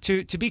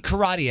 to be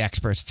karate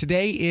experts.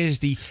 Today is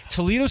the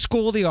Toledo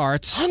School of the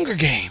Arts Hunger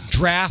Games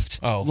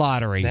Draft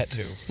Lottery. That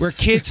too. Where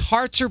kids'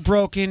 hearts are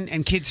broken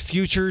and kids'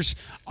 futures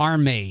are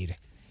made.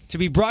 To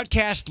be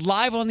broadcast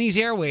live on these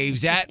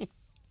airwaves at...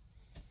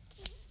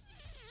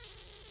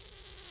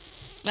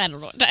 I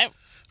don't know what time.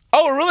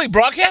 Oh, we're really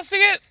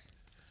broadcasting it?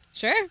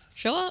 Sure.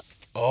 Show up.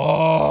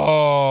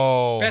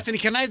 Oh. Bethany,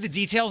 can I have the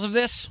details of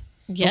this?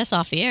 Yes,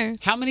 off the air.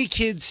 How many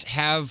kids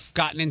have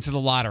gotten into the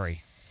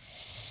lottery?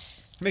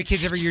 How many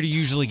kids every year do you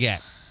usually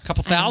get? A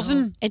couple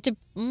thousand?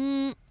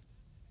 No,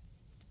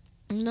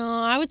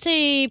 I would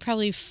say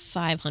probably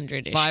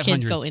 500-ish 500.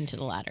 kids go into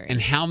the lottery. And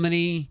how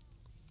many?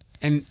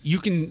 And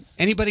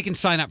anybody can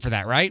sign up for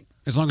that, right?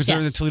 As long as they're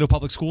in the Yes. Toledo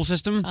public school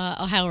system?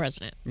 Ohio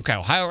resident. Okay,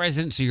 Ohio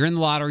resident. So you're in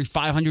the lottery,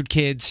 500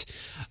 kids.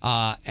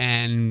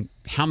 And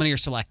how many are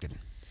selected?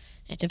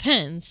 It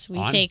depends. We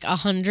On? take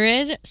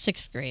 100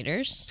 sixth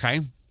graders.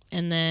 Okay.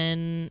 And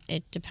then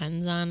it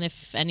depends on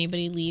if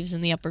anybody leaves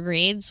in the upper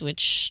grades,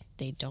 which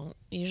they don't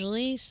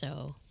usually.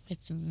 So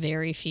it's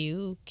very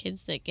few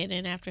kids that get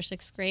in after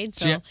sixth grade.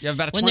 So you have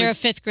about a when 20 they're a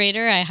fifth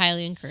grader, I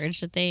highly encourage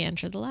that they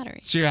enter the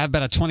lottery. So you have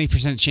about a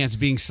 20% chance of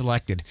being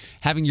selected,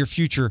 having your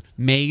future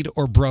made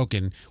or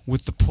broken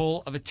with the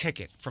pull of a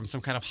ticket from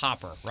some kind of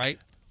hopper, right?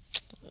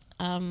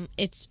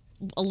 It's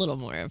a little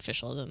more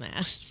official than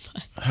that.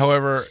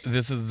 However,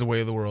 this is the way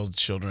of the world,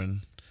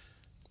 children.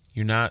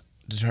 You're not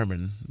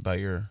determined by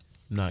your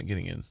not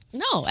getting in.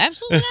 No,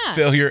 absolutely not.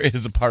 Failure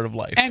is a part of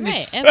life. And Right,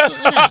 it's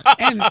absolutely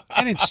not.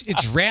 and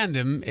it's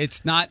random.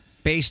 It's not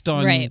based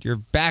on Right. your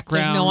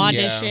background. There's no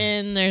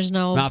audition. There's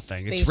no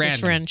Nothing. It's basis random.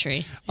 for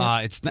entry.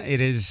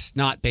 It is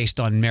not based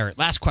on merit.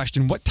 Last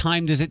question: what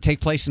time does it take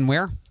place and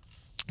where?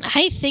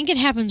 I think it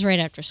happens right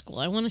after school.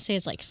 I want to say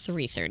it's like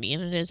 3:30,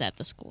 and it is at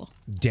the school.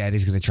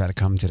 Daddy's going to try to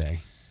come today.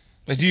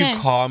 But do you Okay.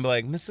 call and be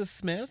like, Mrs.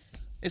 Smith,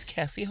 is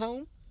Cassie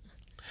home?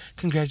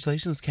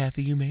 Congratulations,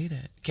 Kathy, you made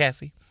it.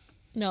 Cassie.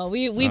 No,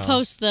 we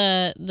post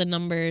the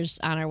numbers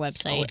on our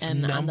website it's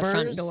and on the front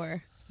numbers?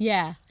 door.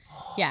 Yeah.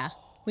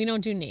 We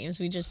don't do names.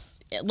 We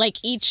just like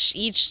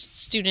each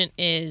student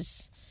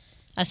is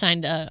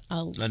assigned a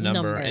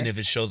Number, and if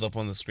it shows up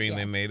on the screen,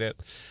 they made it.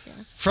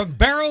 From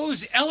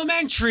Barrows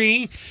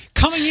Elementary,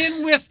 coming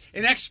in with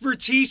an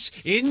expertise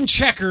in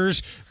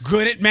checkers,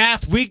 good at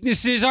math,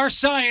 weaknesses are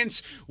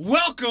science.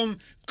 Welcome,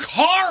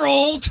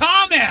 Carl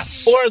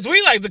Thomas. Or as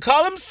we like to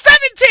call him,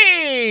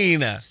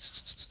 17!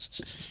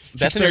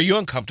 Bethany, are you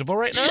uncomfortable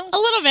right now? a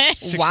little bit.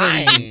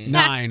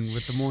 6:39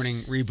 with the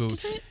morning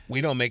reboot.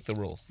 We don't make the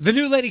rules. The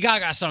new Lady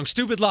Gaga song,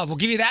 Stupid Love. We'll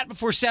give you that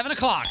before 7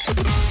 o'clock.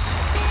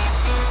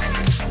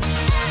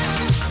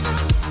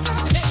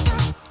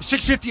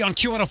 6:50 on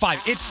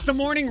Q105. It's the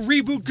morning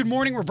reboot. Good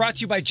morning. We're brought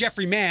to you by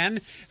Jeffrey Mann,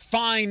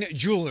 Fine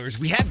Jewelers.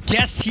 We have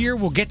guests here.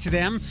 We'll get to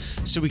them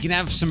so we can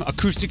have some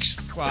acoustics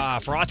for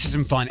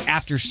autism fun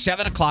after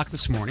 7 o'clock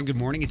this morning. Good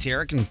morning. It's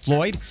Eric and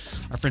Floyd.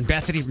 Our friend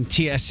Bethany from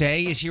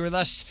TSA is here with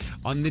us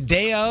on the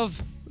day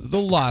of the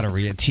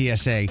lottery at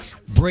TSA.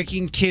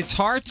 Breaking kids'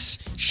 hearts,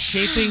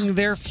 shaping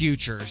their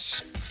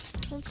futures.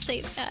 Don't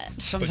say that.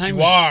 Sometimes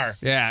you are.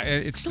 Yeah,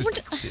 it's the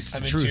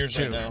I'm in truth tears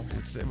too. right now.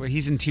 Well,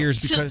 he's in tears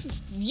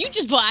because You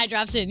just put eye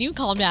drops in. You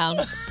calm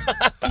down.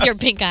 Your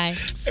pink eye.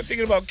 I'm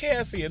thinking about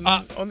Cassie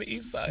on the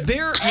east side.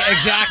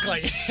 exactly.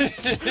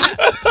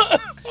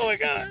 Oh my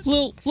God.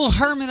 little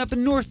Herman up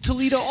in North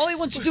Toledo. All he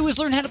wants to do is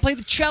learn how to play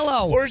the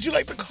cello. Or as you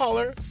like to call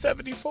her,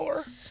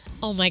 74.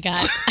 Oh my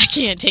God. I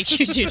can't take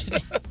you two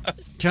today.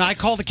 Can I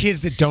call the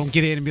kids that don't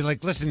get in and be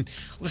like, listen,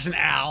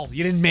 Al,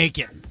 you didn't make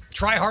it.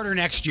 Try harder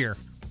next year.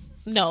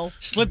 No.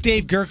 Slip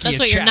Dave Gerke That's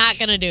a what you're check. not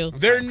going to do.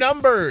 They're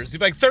numbers.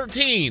 You're like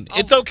 13.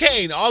 It's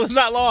okay. All is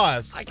not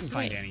lost. I can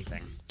find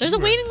anything. There's a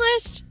waiting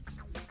list.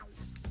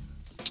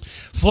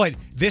 Floyd,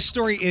 this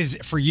story is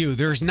for you.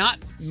 There's not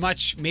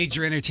much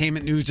major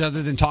entertainment news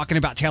other than talking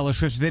about Taylor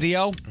Swift's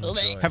video.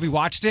 Have you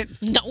watched it?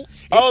 No.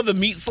 Oh, the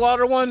meat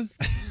slaughter one?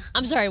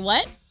 I'm sorry,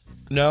 what?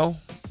 No,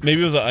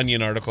 maybe it was an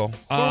Onion article.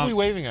 Who are we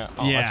waving at?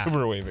 Oh, yeah.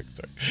 we're waving.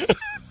 Sorry.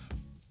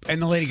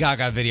 And the Lady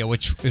Gaga video,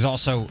 which is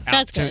also out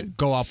That's to good.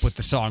 go up with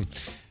the song.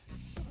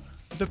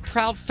 The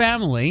Proud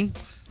Family.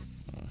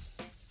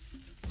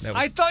 That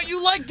I thought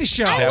you liked the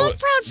show. I love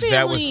Proud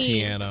That was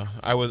Family. Tiana.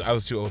 I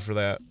was too old for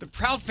that. The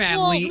Proud Well,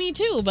 Family me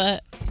too,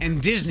 but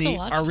and Disney Still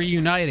watched are it.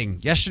 reuniting.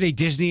 Yesterday,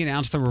 Disney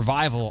announced the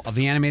revival of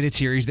the animated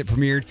series that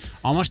premiered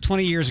almost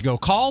 20 years ago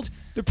called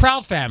The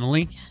Proud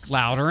Family,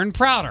 Louder and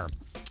Prouder.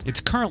 It's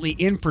currently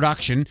in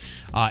production.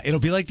 It'll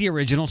be like the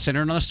original,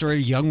 centered on the story of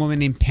a young woman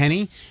named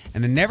Penny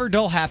and the never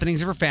dull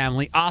happenings of her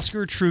family,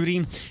 Oscar,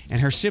 Trudy, and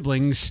her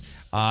siblings,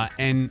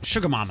 and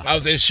Sugar Mama. I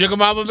was in Sugar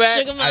Mama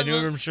back. Sugar I knew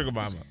Mama. her from Sugar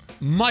Mama.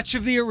 Much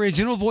of the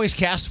original voice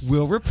cast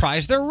will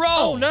reprise their roles.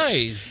 Oh,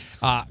 nice.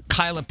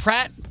 Kyla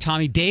Pratt,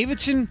 Tommy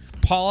Davidson,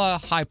 Paula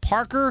Hy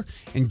Parker,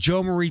 and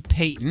Joe Marie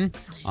Payton.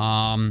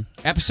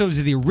 Episodes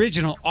of the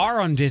original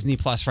are on Disney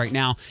Plus right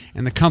now,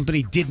 and the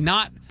company did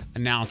not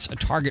announce a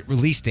target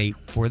release date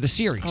for the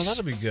series. Oh,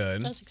 that'll be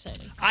good. that's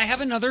exciting. I have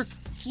another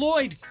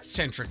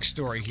Floyd-centric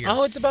story here.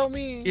 Oh, it's about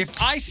me.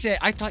 If I said,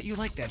 I thought you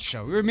liked that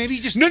show, or maybe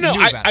you just No, knew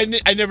about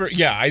it. I never.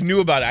 Yeah, I knew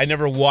about it. I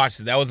never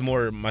watched it. That was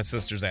more my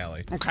sister's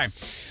alley. Okay.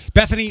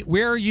 Bethany,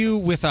 where are you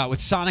with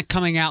Sonic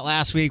coming out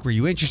last week? Were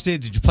you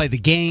interested? Did you play the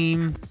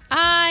game?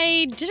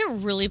 I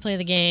didn't really play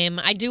the game.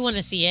 I do want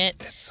to see it.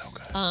 It's so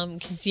good.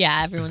 Because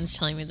everyone's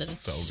telling me that it's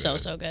So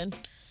so good.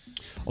 good.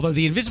 Although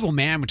The Invisible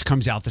Man, which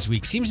comes out this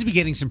week, seems to be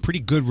getting some pretty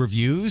good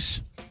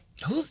reviews.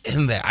 Who's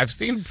in that? I've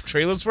seen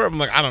trailers for it. I'm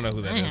like, I don't know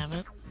who that I is.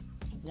 haven't.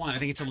 One, I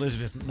think it's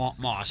Elizabeth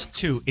Moss.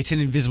 Two, it's an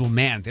invisible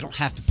man. They don't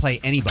have to play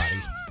anybody.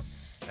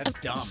 That's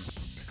dumb.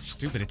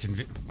 Stupid.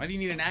 Why do you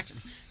need an actor?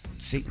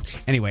 See,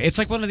 anyway, it's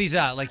like one of these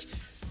like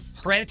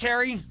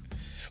Hereditary.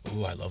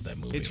 Ooh, I love that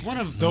movie. It's one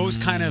of those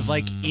kind of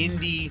like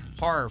indie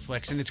horror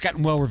flicks, and it's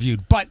gotten well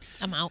reviewed. But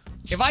I'm out.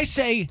 if I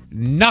say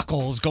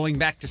Knuckles going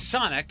back to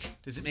Sonic,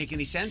 does it make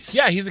any sense?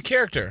 Yeah, he's a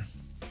character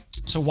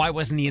So why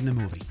wasn't he in the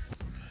movie?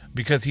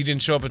 because he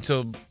didn't show up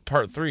until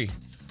part 3,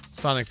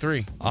 Sonic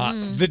 3.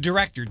 The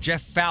director,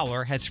 Jeff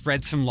Fowler, had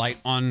spread some light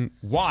on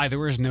why there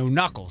was no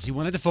Knuckles. He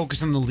wanted to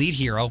focus on the lead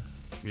hero,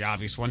 the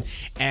obvious one,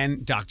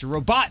 and Dr.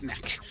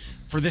 Robotnik.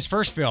 For this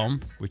first film,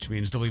 which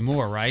means there'll be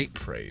more, right?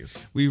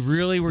 Praise. We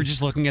really were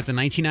just looking at the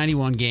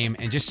 1991 game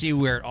and just see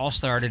where it all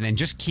started and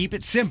just keep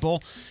it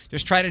simple.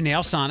 Just try to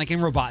nail Sonic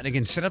and Robotnik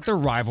and set up their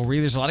rivalry.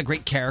 There's a lot of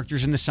great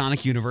characters in the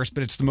Sonic universe,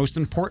 but it's the most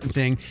important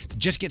thing to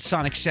just get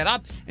Sonic set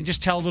up and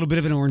just tell a little bit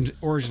of an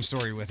origin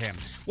story with him.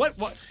 What's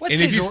And if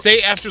his you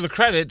stay after the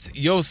credits,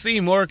 you'll see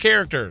more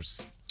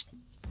characters.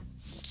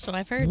 So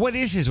I've heard. What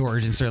is his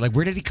origin story? Like,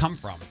 where did he come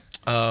from?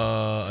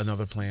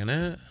 Another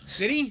planet?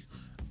 Did he?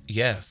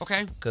 Yes.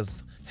 Okay.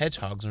 Because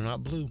hedgehogs are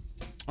not blue.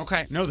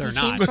 Okay. No, they're He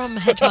came not. from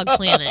Hedgehog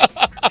Planet.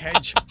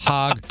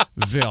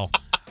 Hedgehogville.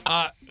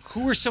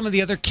 Who are some of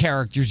the other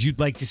characters you'd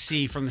like to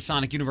see from the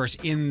Sonic universe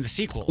in the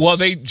sequels? Well,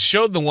 they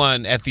showed the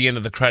one at the end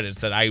of the credits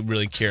that I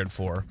really cared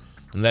for,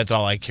 and that's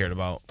all I cared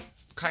about.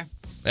 Okay.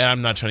 And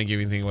I'm not trying to give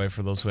anything away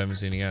for those who haven't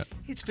seen it yet.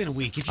 It's been a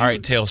week. If All you,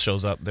 right, Tails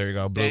shows up. There you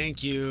go. Boop.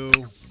 Thank you.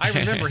 I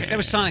remember that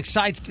was Sonic's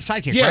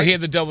sidekick, Yeah, right? he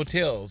had the double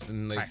tails,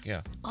 and like, Right.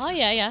 yeah. Oh,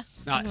 yeah.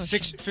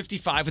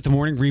 6:55 with the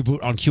morning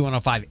reboot on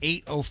Q105.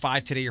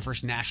 8:05 today, your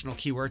first national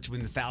keyword to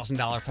win the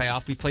 $1,000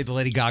 payoff. We played the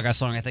Lady Gaga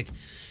song, I think,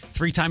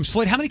 3 times.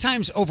 Floyd, how many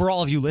times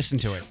overall have you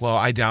listened to it? Well,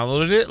 I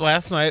downloaded it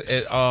last night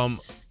at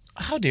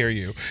how dare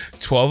you,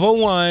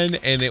 12:01,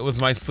 and it was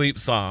my sleep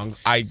song.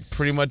 I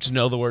pretty much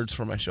know the words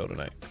for my show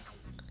tonight.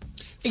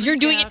 You're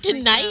doing it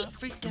tonight?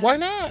 Why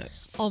not?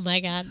 Oh, my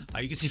God.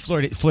 You can see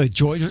Floyd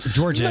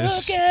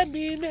George's. at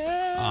me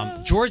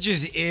now.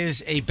 George's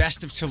is a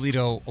Best of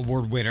Toledo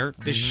award winner.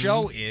 The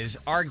show is.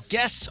 Our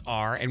guests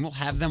are, and we'll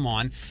have them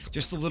on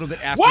just a little bit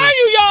after. Why are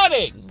you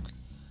yawning?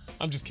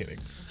 I'm just kidding.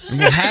 And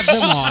we'll have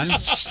them on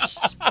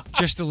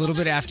just a little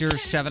bit after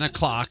 7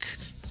 o'clock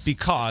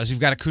because we've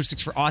got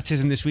Acoustics for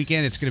Autism this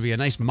weekend. It's going to be a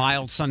nice,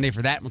 mild Sunday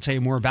for that. We'll tell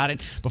you more about it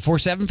before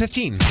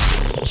 7:15.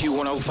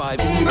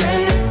 Q105.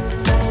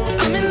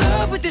 I'm in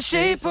love with the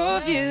shape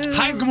of you.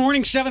 Hi, and good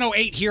morning.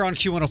 7:08 here on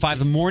Q105,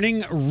 the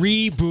morning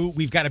reboot.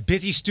 We've got a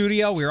busy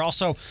studio. We're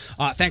also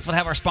thankful to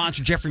have our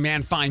sponsor, Jeffrey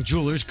Mann Fine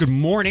Jewelers. Good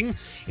morning.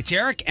 It's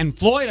Eric and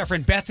Floyd, our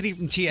friend Bethany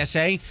from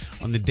TSA,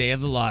 on the day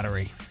of the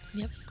lottery.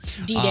 Yep.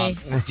 D-Day.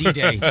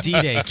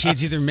 D-Day.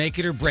 Kids either make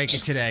it or break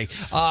it today.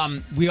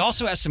 We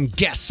also have some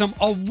guests, some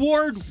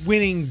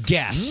award-winning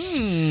guests.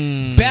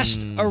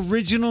 Best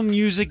original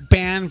music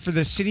band for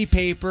the City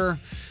Paper,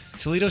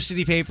 Toledo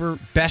City Paper,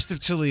 Best of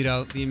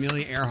Toledo, the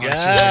Amelia Earhart.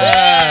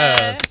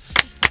 Yes.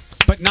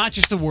 But not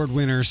just award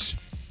winners,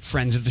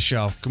 friends of the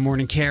show. Good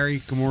morning,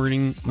 Carrie. Good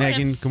morning,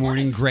 Megan. Good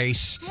morning,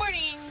 Grace.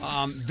 Morning.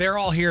 They're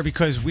all here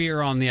because we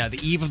are on the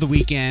eve of the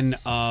weekend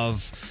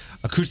of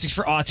Acoustics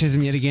for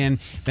Autism yet again,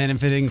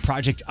 benefiting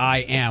Project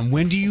I Am.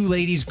 When do you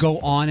ladies go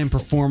on and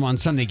perform on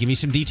Sunday? Give me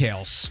some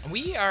details.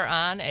 We are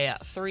on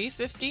at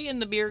 3:50 in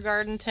the beer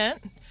garden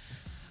tent.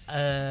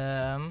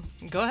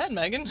 Go ahead,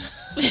 Megan.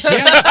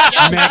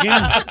 Yeah,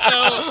 Megan.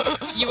 So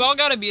you all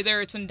got to be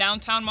there. It's in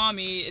downtown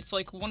Maumee. It's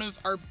like one of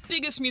our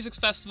biggest music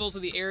festivals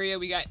of the area.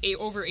 We got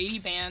over 80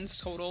 bands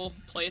total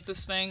play at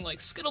this thing. Like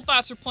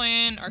Skittlepots are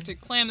playing, Arctic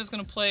Clam is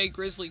going to play,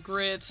 Grizzly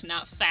Grits,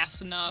 Not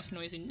Fast Enough,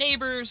 Noisy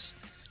Neighbors.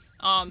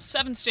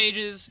 7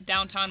 stages,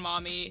 downtown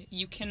Maumee.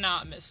 You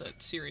cannot miss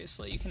it.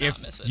 Seriously, you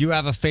cannot miss it. If you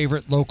have a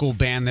favorite local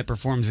band that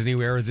performs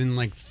anywhere within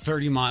like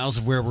 30 miles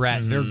of where we're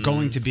at, they're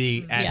going to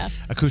be at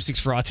Acoustics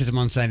for Autism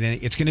on Sunday.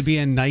 It's going to be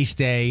a nice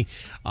day.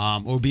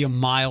 It will be a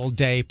mild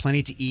day.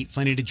 Plenty to eat,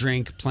 plenty to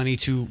drink, plenty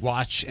to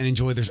watch and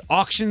enjoy. There's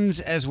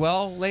auctions as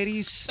well,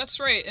 ladies. That's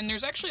right. And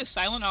there's actually a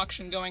silent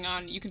auction going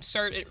on. You can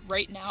start it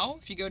right now.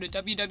 If you go to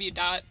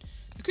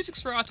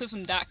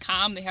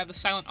www.acousticsforautism.com, they have the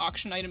silent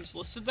auction items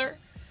listed there.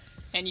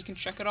 And you can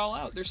check it all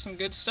out. There's some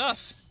good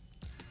stuff.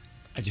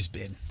 I just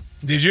bid.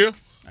 Did you?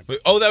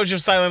 Oh, that was your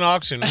silent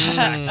auction.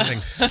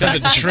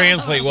 Doesn't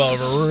translate well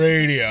over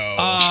radio.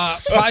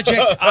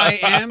 Project I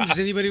Am. Does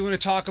anybody want to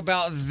talk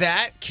about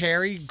that?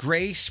 Carrie,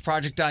 Grace,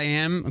 Project I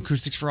Am,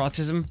 Acoustics for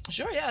Autism.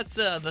 Sure, yeah. It's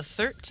the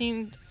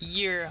 13th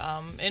year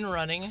in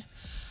running.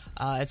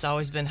 It's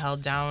always been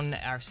held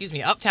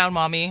uptown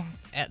Maumee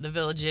at the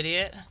Village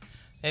Idiot.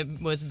 It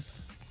was...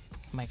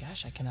 My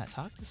gosh, I cannot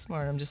talk this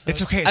morning.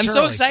 It's okay. I'm so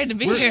early. excited to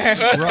be here.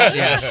 Right,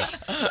 yes.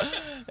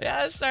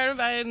 Yeah, it started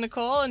by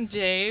Nicole and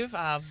Dave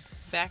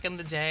back in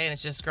the day, and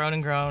it's just grown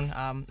and grown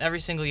every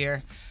single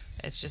year.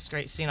 It's just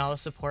great seeing all the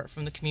support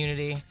from the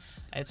community.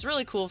 It's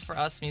really cool for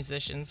us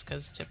musicians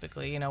because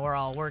typically, we're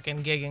all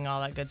working, gigging,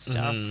 all that good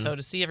stuff. So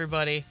to see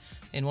everybody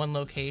in one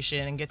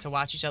location and get to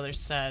watch each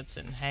other's sets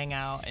and hang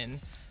out and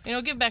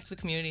give back to the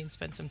community and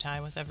spend some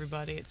time with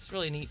everybody, it's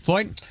really neat.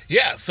 Floyd?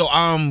 Yeah, so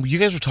you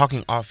guys were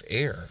talking off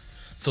air.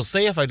 So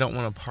say if I don't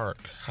want to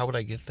park, how would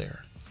I get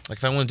there? Like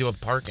if I want to deal with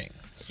parking.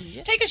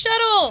 Take a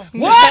shuttle.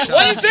 What?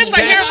 What is this?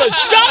 I hear the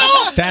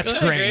shuttle? That's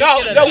great.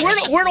 No,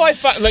 where do I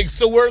find,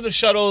 where are the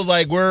shuttles,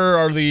 where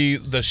are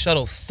the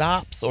shuttle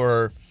stops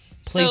or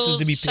places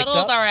to be picked up?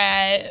 Shuttles are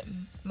at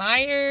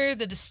Meyer,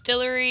 the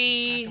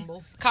Distillery,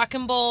 Cock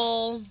and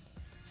Bull.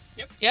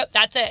 Yep,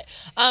 that's it.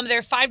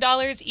 They're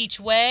 $5 each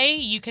way.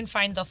 You can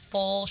find the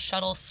full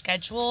shuttle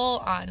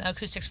schedule on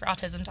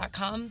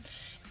acousticsforautism.com.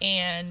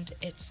 And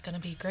it's going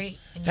to be great.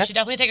 And you should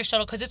definitely take a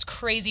shuttle because it's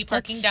crazy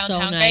parking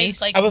downtown,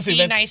 nice. guys.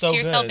 Be nice to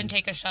yourself and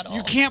take a shuttle.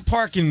 You can't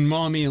park in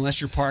Maumee unless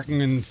you're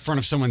parking in front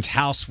of someone's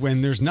house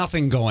when there's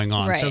nothing going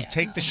on. Right. So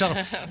take the shuttle.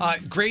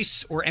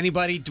 Grace or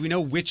anybody, do we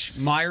know which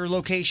Meyer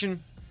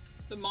location?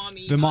 The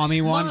Maumee. The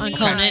Maumee one? On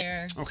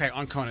Conant. Okay,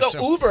 on Conant.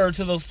 So Uber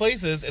to those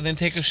places and then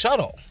take a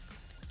shuttle.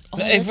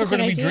 If we're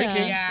going to be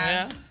drinking.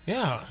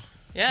 Yeah.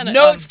 Yeah,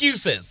 no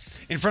excuses.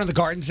 In front of the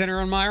Garden Center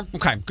on Meyer?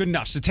 Okay, good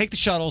enough. So take the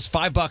shuttles,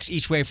 $5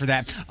 each way for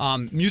that.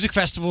 Music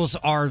festivals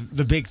are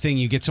the big thing.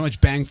 You get so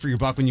much bang for your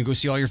buck when you go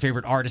see all your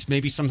favorite artists,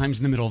 maybe sometimes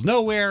in the middle of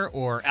nowhere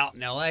or out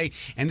in L.A.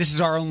 And this is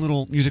our own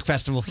little music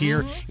festival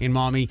here in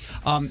Maumee.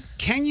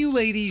 Can you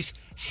ladies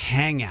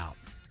hang out?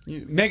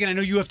 Megan, I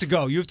know you have to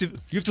go. You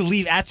have to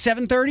leave at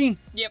 7:30?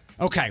 Yep.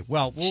 Okay,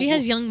 well... She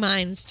has young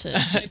minds to...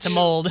 It's a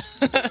mold.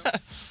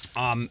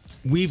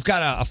 We've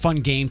got a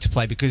fun game to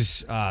play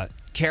because...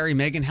 Carrie,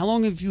 Megan, how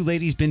long have you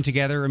ladies been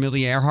together,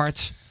 Amelia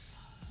Earhart's?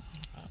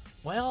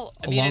 Well,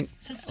 I mean,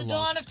 since the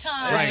dawn of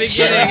time. Right.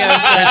 Beginning of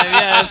time,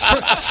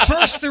 yes.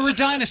 First there were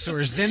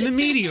dinosaurs, then the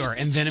meteor,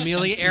 and then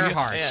Amelia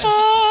Earhart. Yes.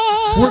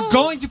 We're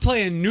going to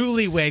play a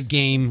newlywed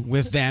game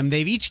with them.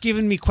 They've each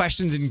given me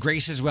questions, and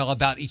Grace as well,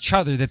 about each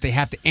other that they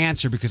have to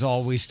answer because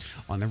always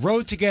on the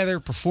road together,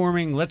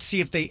 performing. Let's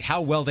see how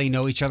well they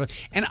know each other.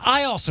 And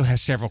I also have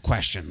several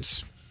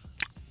questions.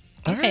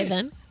 Okay,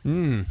 then.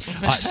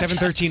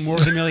 7:13, more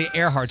with Amelia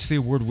Earhart's, the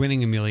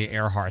award-winning Amelia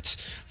Earhart's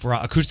for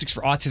Acoustics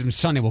for Autism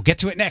Sunday. We'll get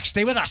to it next.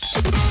 Stay with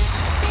us.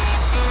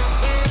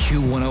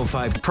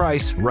 Q105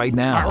 price right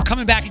now. All right, we're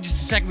coming back in just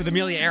a second with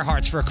Amelia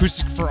Earhart's for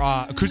Acoustics for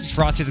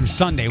Autism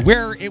Sunday,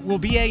 where it will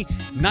be a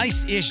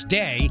nice-ish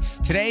day.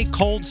 Today,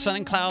 cold, sun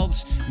and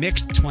clouds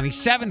mixed,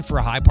 27 for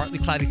a high, partly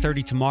cloudy,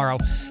 30 tomorrow.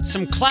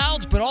 Some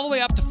clouds, but all the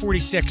way up to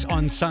 46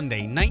 on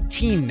Sunday.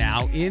 19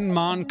 now in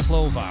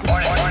Monclova.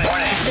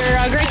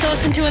 They're great to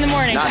listen to in the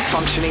morning. Not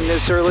functioning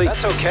this early?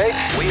 That's okay.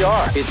 We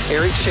are. It's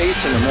Eric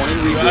Chase in the morning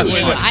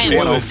reboot. I am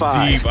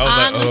 105.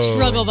 on the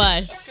struggle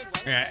bus.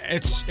 Yeah,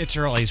 it's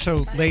early.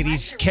 So,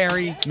 ladies,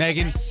 Carrie,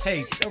 Megan,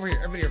 hey, over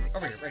here, right here,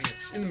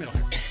 in the middle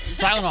here.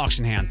 Silent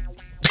auction hand.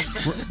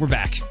 We're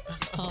back.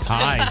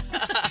 Hi.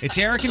 It's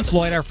Eric and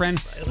Floyd, our friend.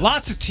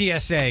 Lots of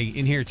TSA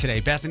in here today.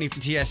 Bethany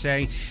from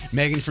TSA,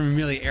 Megan from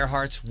Amelia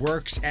Earhart's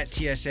works at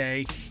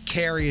TSA.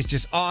 Carrie is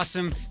just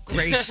awesome.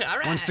 Grace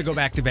wants to go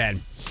back to bed.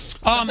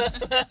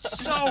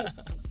 So,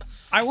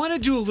 I want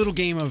to do a little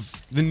game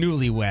of the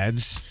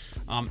newlyweds.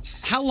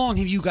 How long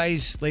have you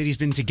guys, ladies,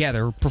 been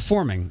together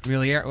performing?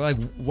 Amelia,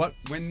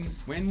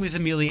 when was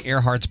Amelia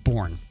Earhart's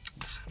born?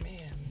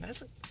 Man,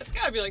 It's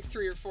got to be like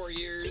 3 or 4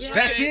 years. Yeah.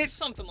 That's it?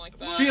 Something like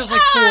that. Feels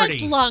like 40.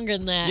 It's longer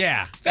than that.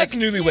 Yeah. That's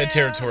newlywed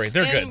territory.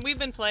 They're and good. We've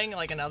been playing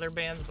in other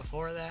bands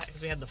before that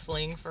because we had the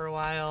Fling for a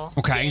while.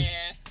 Okay.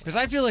 Yeah. Because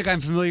I feel like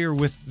I'm familiar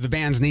with the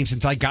band's name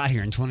since I got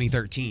here in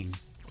 2013.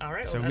 All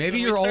right. So well, maybe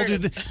you're older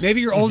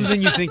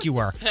than you think you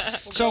were.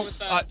 So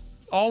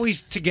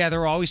always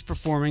together, always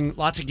performing,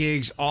 lots of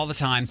gigs all the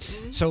time.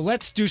 So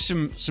let's do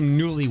some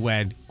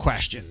newlywed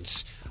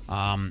questions.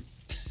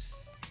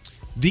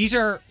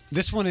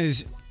 This one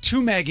is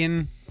to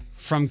Megan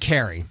from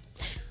Carrie.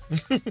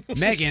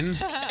 Megan,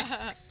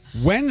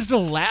 when's the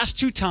last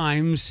 2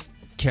 times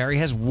Carrie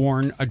has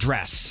worn a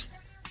dress?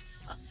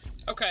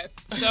 Okay,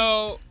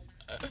 so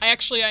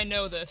I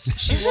know this.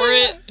 She wore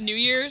it New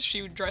Year's.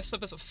 She dressed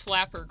up as a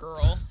flapper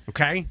girl.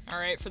 Okay. All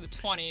right, for the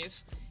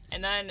 20s.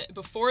 And then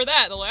before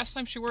that, the last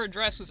time she wore a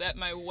dress was at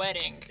my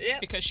wedding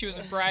because she was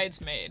a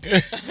bridesmaid.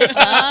 So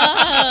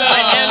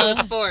my hand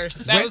was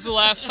forced. That was the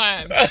last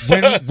time.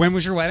 When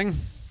was your wedding?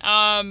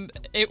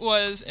 It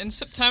was in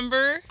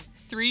September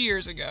 3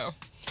 years ago.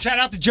 Shout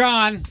out to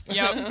John.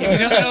 Yep. If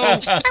you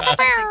don't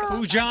know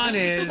who John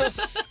is,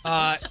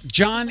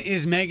 John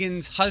is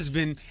Megan's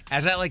husband,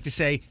 as I like to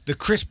say, the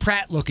Chris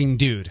Pratt looking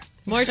dude.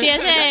 More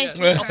TSA.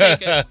 I'll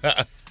take it.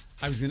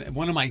 I was gonna,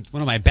 one of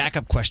my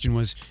backup question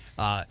was,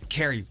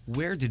 Carrie,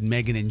 where did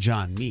Megan and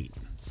John meet?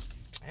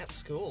 At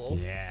school.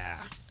 Yeah.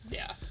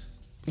 Yeah.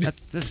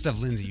 That's stuff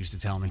Lindsay used to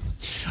tell me.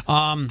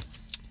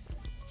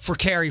 For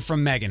Carrie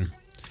from Megan,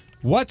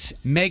 what's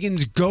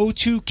Megan's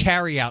go-to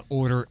carry-out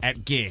order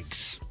at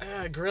gigs?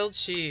 Grilled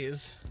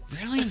cheese.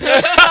 Really?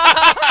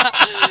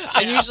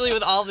 And usually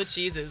with all the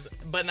cheeses,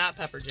 but not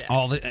pepper jack.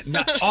 All the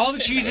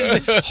cheeses,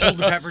 but hold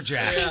the pepper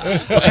jack.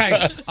 Yeah.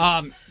 Okay.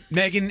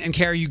 Megan and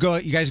Carrie, you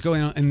guys go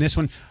in this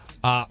one.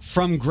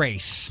 From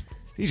Grace.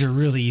 These are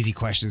really easy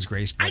questions,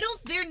 Grace. But...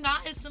 They're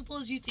not as simple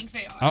as you think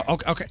they are. Oh,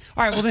 okay.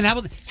 All right. Well, then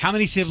how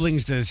many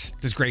siblings does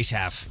Grace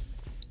have?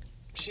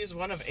 She's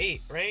one of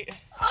 8, right?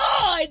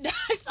 Oh, I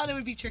thought it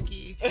would be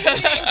tricky.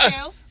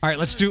 All right,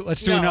 let's do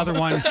another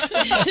one.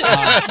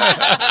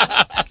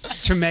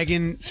 To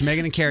Megan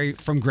and Carrie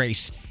from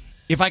Grace.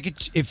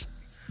 If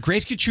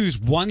Grace could choose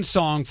one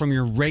song from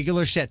your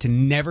regular set to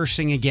never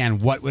sing again,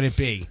 what would it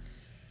be?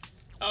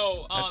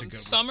 Oh,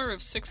 Summer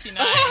of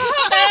 '69.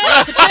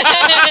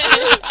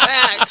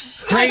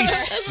 Facts.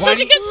 Grace, Such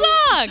a good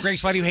song.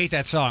 Grace, why do you hate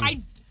that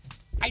song?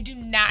 I do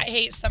not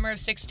hate Summer of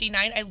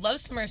 '69. I love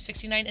Summer of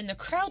 '69, and the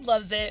crowd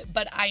loves it,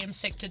 but I am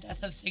sick to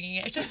death of singing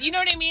it. It's just, you know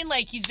what I mean?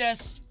 Like, you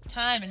just,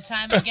 time and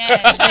time again.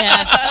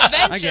 Yeah.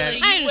 Eventually,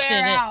 you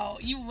wear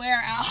out. You wear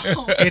out.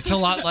 It's a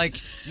lot like,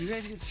 do you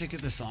guys get sick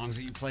of the songs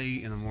that you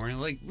play in the morning?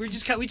 Like, we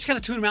just kind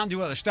of tune them out and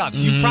do other stuff.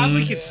 You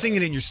probably could sing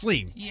it in your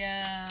sleep.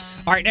 Yeah.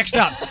 All right, next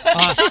up.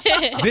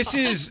 This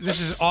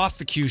is off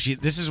the cue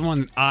sheet. This is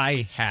one that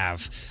I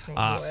have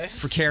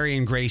for Carrie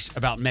and Grace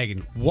about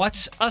Megan.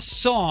 What's a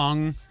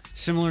song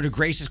similar to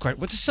Grace's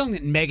question? What's a song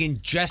that Megan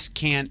just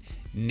can't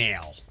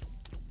nail?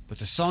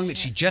 What's a song that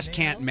she just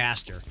can't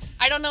master?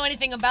 I don't know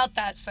anything about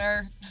that,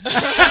 sir.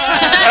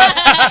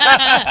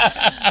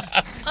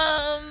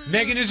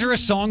 Megan, is there a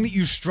song that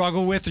you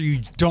struggle with or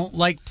you don't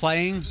like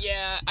playing?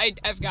 Yeah,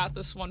 I've got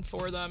this one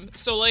for them.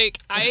 So, like,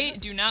 I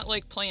do not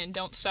like playing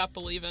Don't Stop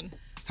Believin'.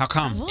 How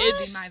come?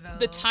 It's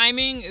the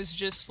timing is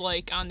just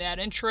like on that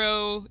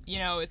intro, you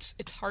know, it's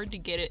hard to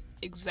get it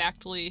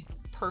exactly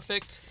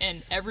perfect,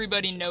 and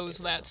everybody knows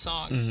that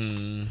song.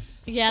 Mm-hmm.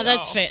 Yeah,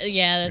 that's fair.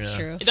 Yeah, that's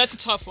true. That's a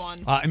tough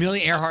one.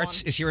 Amelia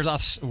Earhart is here with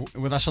us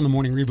on the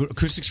Morning Reboot.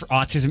 Acoustics for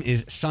Autism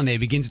is Sunday.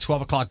 Begins at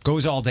 12 o'clock,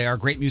 goes all day. Our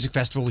great music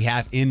festival we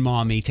have in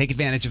Maumee. Take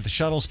advantage of the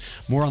shuttles.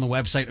 More on the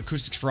website,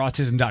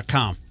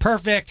 acousticsforautism.com.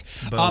 Perfect.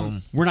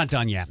 Boom. We're not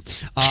done yet.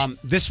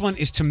 This one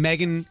is to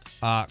Megan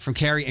from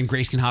Carrie, and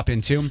Grace can hop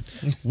in too.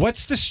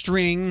 What's the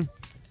string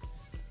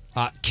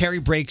Carrie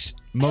breaks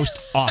most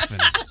often?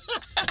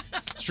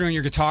 String on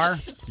your guitar,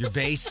 your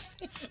bass,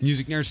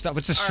 music nerd stuff.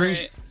 What's the string?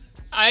 Right.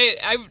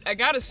 I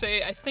gotta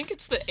say, I think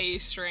it's the A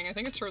string. I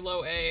think it's her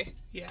low A.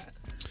 Yeah.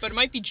 But it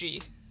might be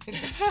G.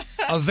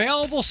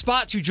 Available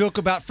spot to joke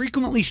about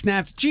frequently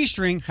snapped G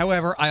string.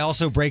 However, I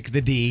also break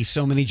the D.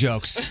 So many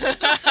jokes. You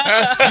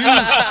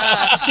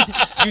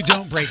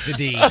don't break the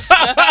D.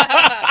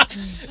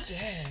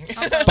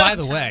 Dang. By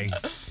the way,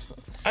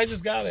 I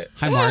just got it.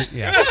 hi Mark.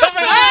 Yeah.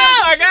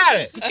 I got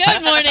it.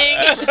 Good morning.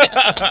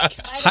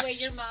 By the way,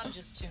 your mom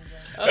just tuned in.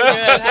 Oh, good.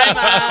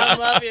 Hi, Mom.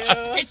 Love you.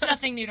 It's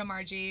nothing new to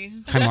Margie.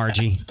 Hi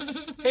Margie.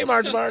 Hey,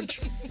 Marge.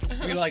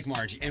 We like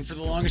Margie, and for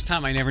the longest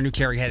time, I never knew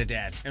Carrie had a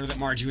dad, or that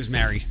Margie was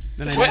married.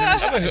 Then I What?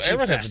 met him.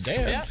 Everyone has a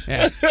dad.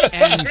 Yeah.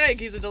 And Greg,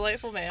 he's a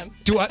delightful man.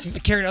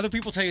 Carrie, do other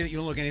people tell you that you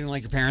don't look anything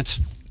like your parents?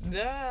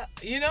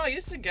 You know, I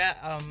used to get,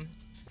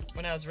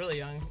 when I was really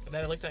young,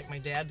 that I looked like my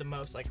dad the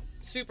most, like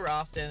super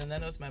often, and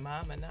then it was my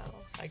mom, and now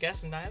I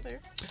guess neither.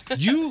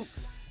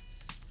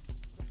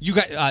 You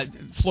got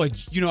Floyd.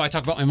 You know I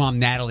talk about my mom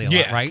Natalie a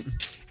lot, right?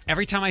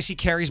 Every time I see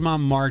Carrie's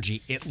mom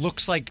Margie, it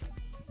looks like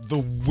the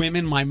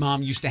women my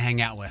mom used to hang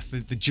out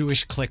with, the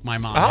Jewish clique my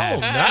mom had.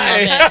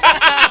 Nice.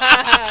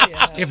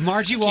 Yeah. If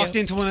Margie walked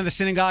into one of the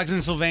synagogues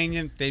in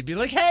Sylvania, they'd be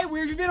like, "Hey,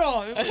 where have you been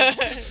all?" All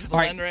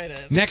right, right in.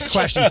 next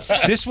question.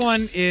 This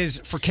one is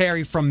for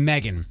Carrie from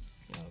Megan.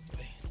 Oh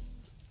boy.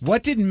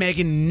 What did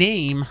Megan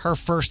name her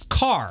first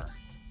car?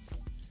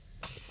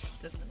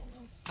 Doesn't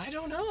I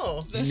don't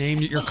know. You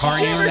named your car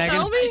Did you name, ever Megan?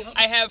 tell me?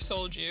 I have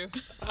told you.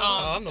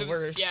 Oh, I'm the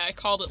worst. Yeah, I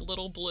called it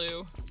Little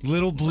Blue.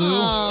 Little Blue.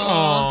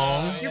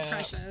 You're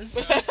precious.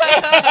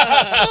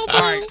 All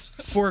right.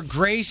 For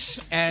Grace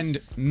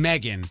and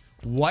Megan,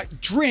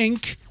 what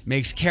drink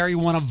makes Carrie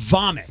want to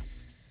vomit?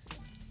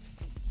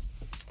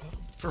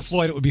 For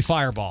Floyd, it would be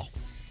Fireball.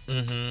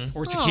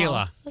 Or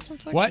tequila. That's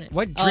unfortunate.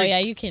 What drink? Oh yeah,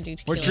 you can't do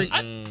tequila. What drink?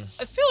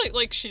 I feel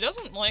like she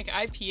doesn't like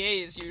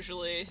IPAs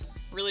usually.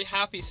 Really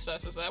hoppy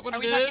stuff. Is that what Are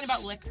it we is? talking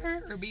about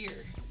liquor or beer?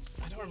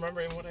 I don't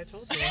remember even what I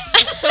told you.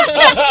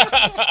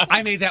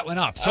 I made that one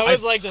up. So I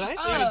was like, did I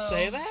even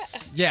say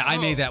that? yeah, I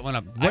made that one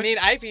up. I mean,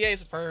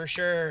 IPAs for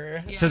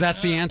sure. So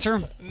that's the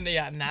answer?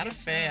 Yeah, not a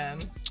fan.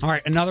 All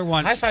right, another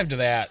one. High five to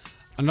that.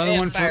 Another And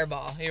one for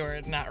Fireball. You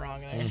were not wrong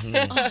there.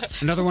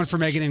 another one for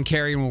Megan and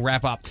Carrie, and we'll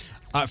wrap up.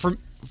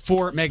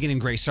 For Megan and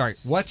Grace, sorry.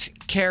 What's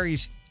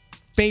Carrie's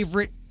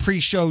favorite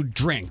pre-show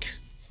drink?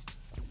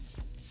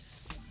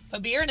 A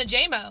beer and a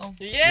JMO.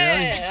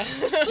 Yeah.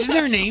 Isn't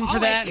there a name for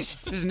that?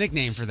 There's a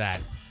nickname for that.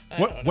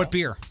 What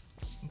beer?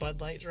 Bud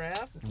Light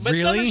Draft. But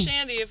Really? Summer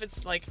Shandy if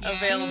it's like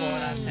available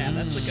and on tap.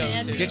 That's the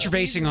go-to. Get your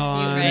basing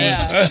on.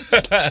 Yeah.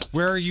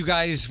 Where are you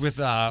guys with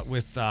hard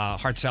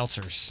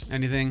seltzers?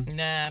 Anything?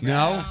 Nah.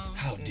 No.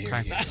 How dare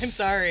Okay. you? I'm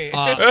sorry.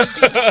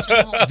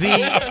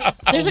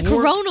 There's a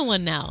Corona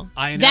one now.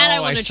 I know. That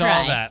I want to saw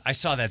try. that. I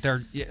saw that.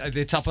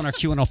 It's up on our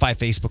Q105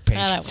 Facebook page.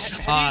 That I want to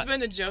try. Have you been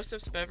to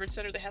Joseph's Beverage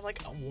Center? They have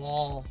like a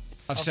wall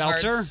Of hard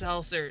seltzer?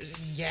 seltzers.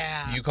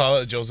 Yeah. You call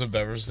it Joseph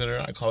Beverage Center.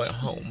 I call it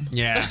home.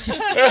 Yeah.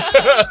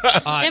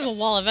 They have a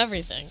wall of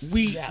everything.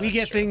 We Yeah, get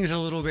that's true. things a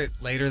little bit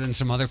later than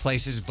some other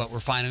places, but we're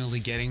finally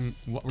getting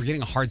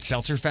a hard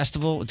seltzer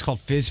festival. It's called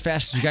Fizz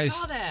Fest. You I guys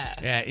saw that.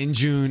 Yeah, in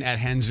June at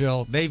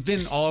Hensville. They've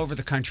been all over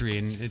the country,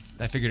 and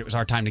I figured it was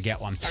our time to get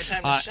one. Our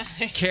time to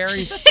shine.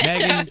 Carrie,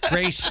 Megan,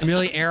 Grace,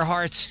 Amelia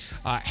Earhart's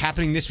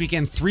happening this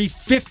weekend,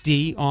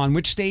 3:50 on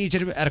which stage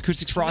at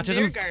Acoustics for Beer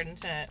Autism? garden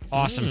tent.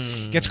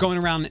 Awesome. Gets going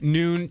around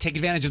noon. Take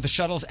advantage of the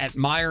shuttles at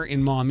Meyer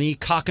in Maumee,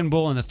 Cock and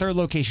Bull, and the third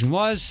location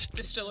was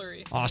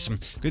Distillery. awesome.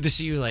 Good to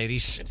see you,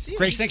 ladies. to see you.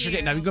 Grace, Thank thanks for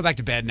getting up. You can go back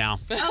to bed now.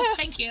 Oh,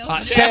 thank you.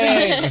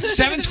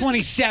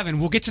 7:27.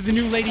 We'll get to the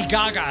new Lady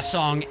Gaga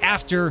song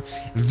after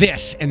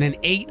this, and then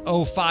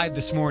 8:05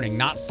 this morning.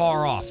 Not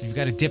far off. You've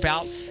got to dip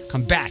out.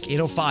 Come back,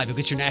 8:05. You'll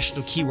get your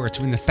national keyword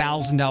to win the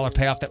 $1,000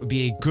 payoff. That would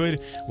be a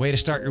good way to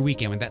start your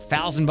weekend with that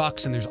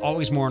 $1,000. And there's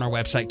always more on our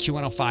website,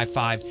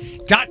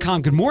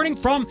 Q1055.com. Good morning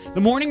from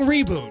the Morning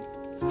Reboot.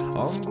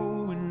 I'm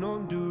going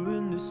on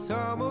during this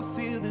time. I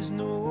feel there's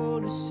no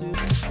one to say.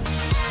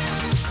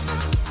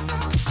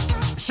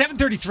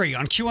 7:33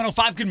 on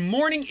Q105. Good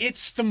morning.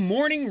 It's the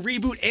Morning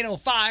Reboot.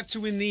 8:05 to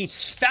win the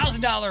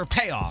 $1,000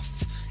 payoff.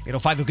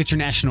 8:05. You'll get your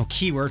national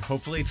keyword.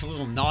 Hopefully, it's a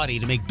little naughty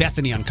to make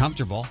Bethany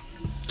uncomfortable.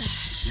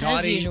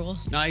 As usual.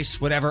 Nice,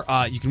 whatever.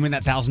 You can win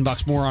that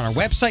 $1,000 more on our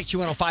website,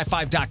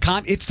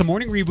 Q1055.com. It's the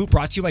Morning Reboot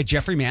brought to you by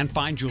Jeffrey Mann,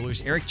 Fine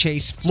Jewelers, Eric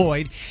Chase,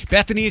 Floyd.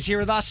 Bethany is here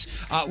with us.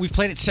 We've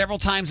played it several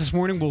times this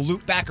morning. We'll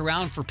loop back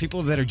around for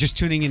people that are just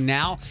tuning in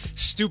now.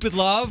 Stupid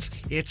Love.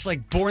 It's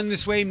like Born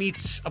This Way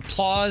meets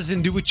Applause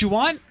and Do What You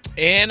Want.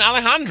 And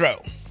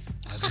Alejandro.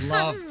 I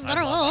love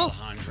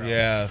Alejandro.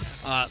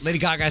 Yes. Lady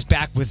Gaga's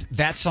back with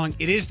that song.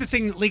 It is the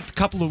thing that leaked a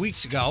couple of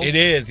weeks ago. It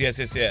is. Yes.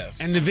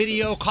 And the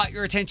video caught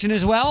your attention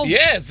as well?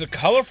 Yeah, it's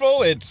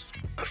colorful. It's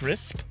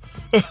crisp.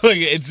 Like,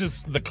 it's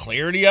just the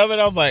clarity of it.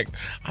 I was like,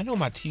 I know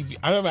my TV.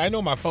 I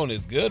know my phone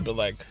is good, but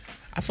like,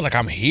 I feel like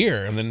I'm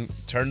here. And then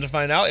turned to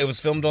find out it was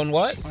filmed on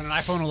what? On an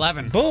iPhone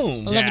 11.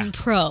 Boom. 11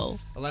 Pro.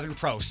 11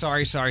 Pro.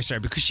 Sorry.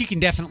 Because she can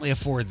definitely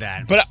afford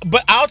that. But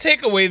I'll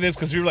take away this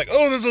because people are like,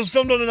 oh, this was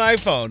filmed on an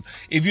iPhone.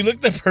 If you look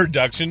at the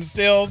production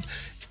stills,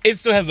 it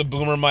still has a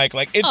boomer mic.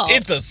 Like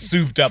it's a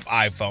souped up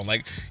iPhone.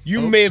 Like you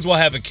may as well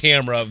have a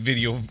camera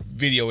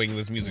videoing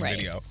this music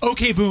video.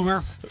 Okay,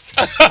 boomer.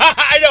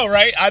 I know,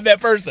 right? I'm that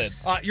person.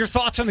 Your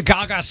thoughts on the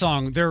Gaga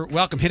song? They're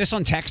welcome. Hit us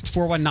on text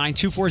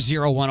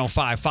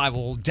 419-240-1055.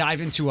 We'll dive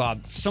into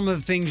some of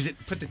the things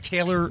that put the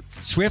Taylor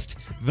Swift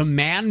The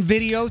Man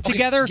video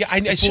together. Yeah,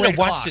 I should have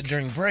watched it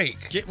during break.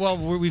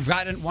 We've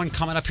got one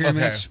coming up here in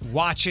Okay. minutes.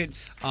 Watch it.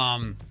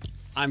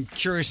 I'm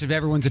curious of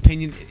everyone's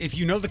opinion. If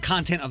you know the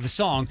content of the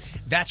song,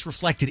 that's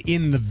reflected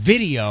in the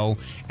video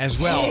as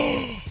well.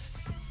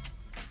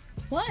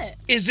 What?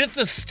 Is it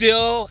the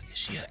still? Is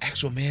she an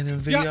actual man in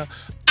the video? Yeah.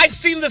 I've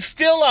seen the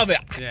still of it.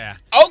 Yeah.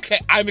 Okay.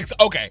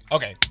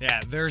 Okay.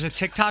 Yeah, there's a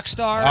TikTok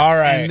star. All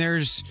right. And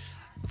there's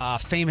a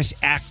famous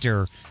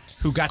actor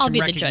who got I'll some be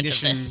the judge of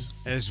recognition this.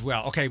 as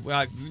well. Okay,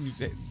 we'll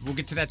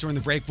get to that during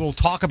the break. We'll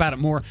talk about it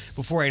more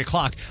before 8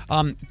 o'clock.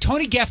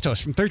 Tony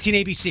Geftos from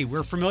 13ABC.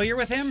 We're familiar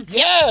with him?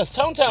 Yes,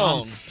 Tone.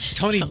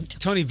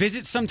 Tony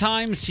visits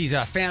sometimes. He's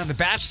a fan of The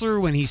Bachelor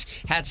when he's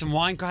had some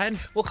wine. Go ahead.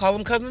 We'll call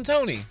him Cousin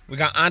Tony. We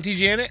got Auntie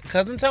Janet,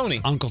 Cousin Tony.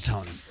 Uncle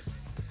Tony.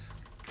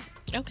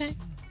 Okay.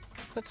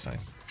 That's fine.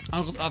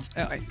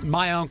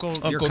 My uncle,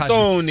 your Uncle cousin.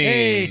 Tony.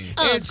 Hey,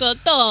 Uncle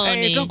Tony.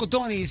 Hey, it's Uncle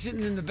Tony. He's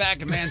sitting in the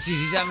back of Mancey's.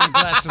 He's having a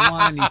glass of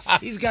wine.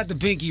 He's got the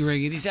pinky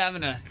ring, and he's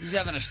having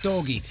a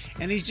stogie,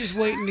 and he's just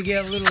waiting to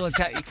get a little.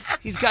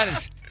 He's got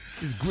his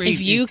It's great.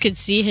 If you could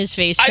see his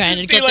face I trying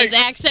just to see, get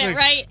this accent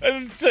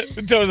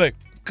right. Tony's like,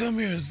 come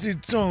here, see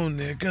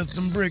Tony. I got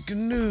some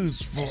breaking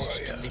news for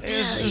you.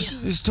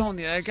 It's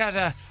Tony. I got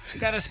a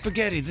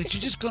spaghetti that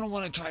you're just gonna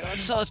want to try.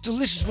 It's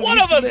delicious. One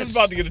of us is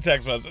about to get a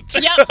text message.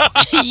 Yep.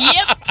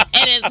 Yep.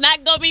 And it's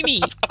not gonna be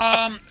me.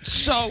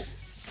 So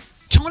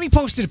Tony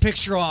posted a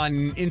picture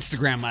on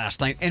Instagram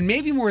last night, and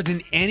maybe more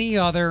than any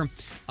other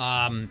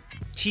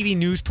TV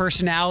news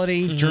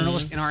personality,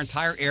 journalist in our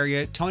entire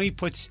area, Tony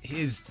puts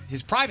his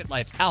private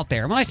life out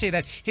there. And when I say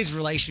that, his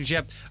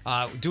relationship,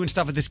 doing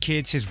stuff with his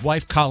kids, his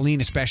wife Colleen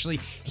especially,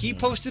 he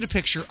posted a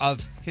picture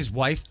of his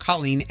wife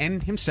Colleen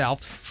and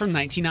himself from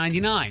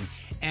 1999.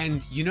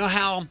 And you know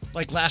how,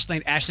 like last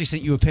night, Ashley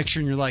sent you a picture,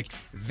 and you're like,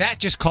 that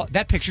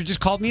picture just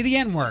called me the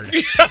N-word.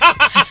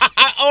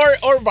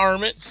 or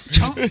varmint.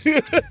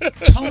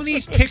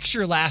 Tony's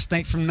picture last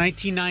night from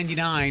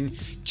 1999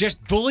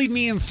 just bullied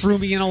me and threw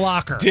me in a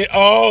locker.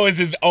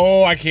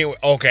 I can't.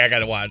 Okay, I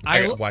gotta watch.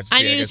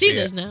 I need to see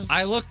this now.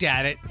 I looked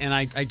at it and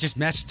I just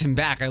messaged him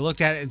back. I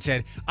looked at it and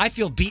said, I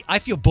feel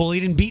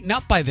bullied and beaten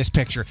up by this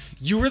picture.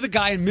 You were the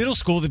guy in middle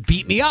school that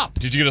beat me up.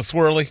 Did you get a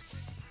swirly?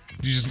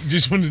 You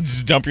just wanted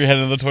to dump your head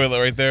in the toilet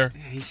right there?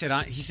 He said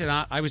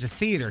I was a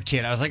theater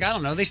kid. I was like, I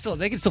don't know. They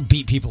can still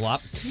beat people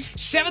up.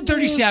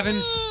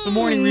 7:37, the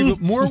morning reboot.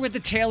 More with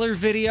the Taylor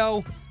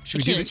video.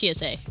 Should we do the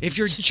TSA? If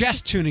you're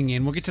just tuning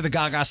in, we'll get to the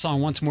Gaga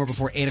song once more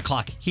before 8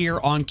 o'clock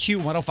here on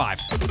Q105.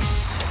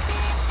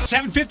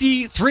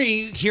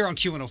 7:53 here on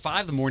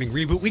Q105, the morning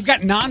reboot. We've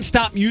got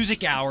nonstop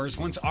music hours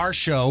once our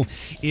show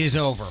is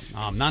over.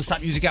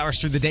 Nonstop music hours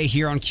through the day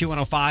here on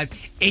Q105.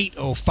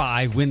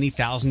 8:05, win the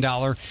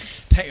 $1,000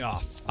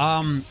 payoff.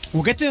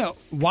 We'll get to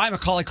why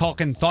Macaulay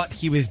Culkin thought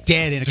he was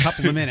dead in a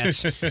couple of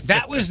minutes.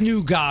 That was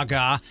new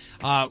Gaga.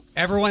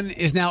 Everyone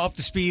is now up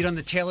to speed on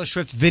the Taylor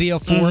Swift video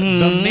for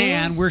The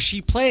Man, where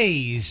she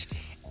plays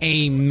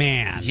a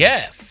man.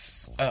 Yes.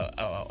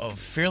 A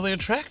fairly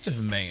attractive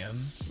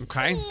man.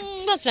 Okay.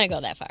 Let's not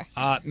go that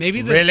far.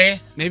 Maybe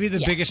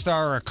the biggest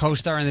star or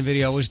co-star in the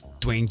video was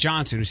Dwayne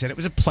Johnson, who said it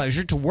was a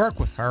pleasure to work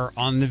with her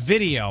on the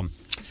video.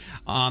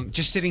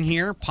 Just sitting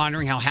here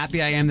pondering how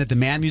happy I am that The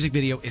Man music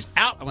video is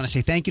out. I want to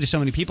say thank you to so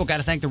many people. Got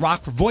to thank The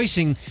Rock for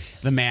voicing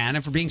The Man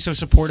and for being so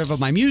supportive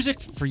of my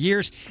music for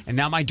years. And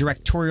now my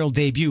directorial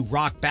debut,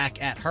 Rock back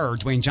at her,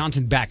 Dwayne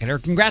Johnson back at her.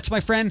 Congrats,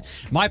 my friend.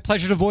 My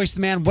pleasure to voice The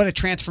Man. What a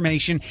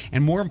transformation.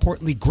 And more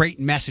importantly, great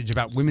message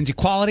about women's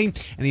equality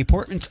and the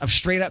importance of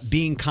straight up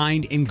being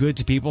kind and good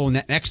to people.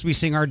 And next we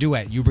sing our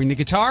duet. You bring the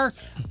guitar,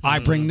 I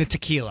bring the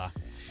tequila.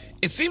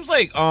 It seems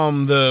like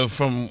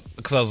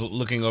because I was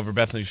looking over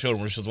Bethany's show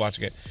when she was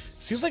watching it.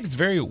 It seems like it's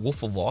very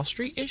Wolf of Wall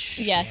Street-ish.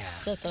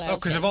 Yes, that's what I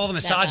was because of saying. all the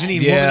misogyny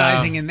and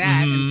womanizing in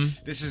that. And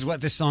this is what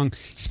this song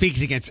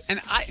speaks against.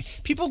 And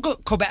people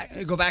go back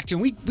to,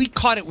 and we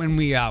caught it when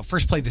we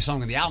first played the song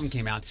when the album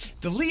came out.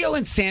 The Leo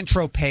and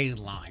Saint-Tropez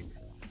line.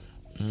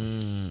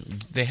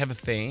 They have a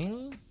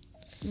thing?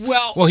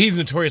 Well, he's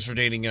notorious for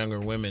dating younger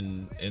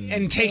women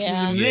and taking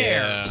them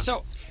there.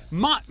 So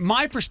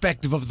my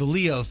perspective of the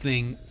Leo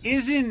thing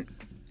isn't.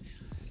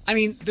 I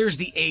mean, there's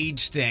the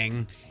age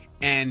thing,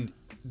 and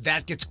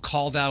that gets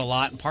called out a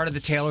lot. And part of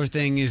the Taylor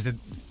thing is that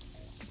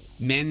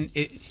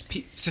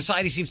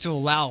society seems to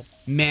allow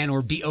men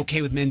or be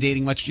okay with men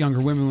dating much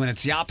younger women when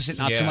it's the opposite,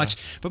 not so much.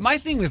 But my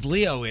thing with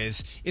Leo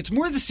is it's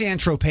more the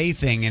Saint-Tropez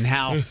thing and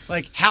how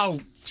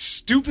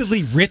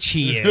stupidly rich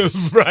he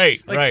is.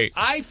 Right.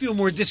 I feel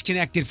more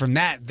disconnected from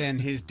that than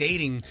his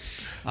dating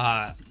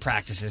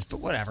practices, but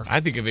whatever.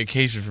 I think a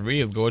vacation for me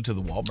is going to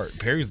the Walmart in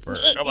Perrysburg.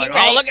 I'm like,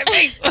 right. oh, look at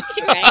me.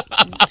 You're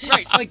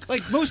right. Right.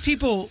 Like most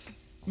people,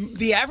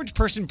 the average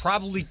person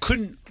probably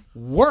couldn't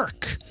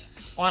work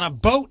on a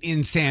boat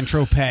in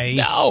Saint-Tropez,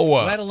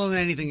 let alone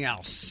anything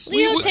else.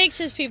 Leo takes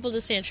his people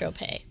to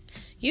Saint-Tropez.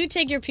 You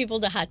take your people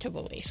to Hot Tub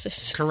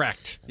Oasis.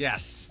 Correct.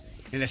 Yes.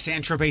 In a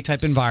Saint-Tropez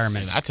type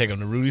environment. I take them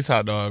to Rudy's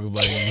Hot Dogs.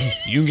 Like,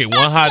 you can get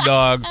one hot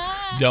dog.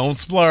 Don't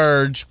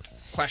splurge.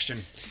 Question.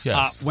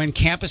 Yes. When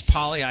Campus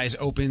Poly Eyes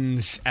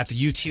opens at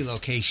the UT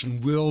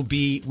location, will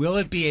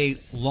it be a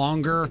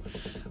longer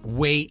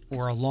wait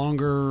or a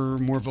longer,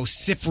 more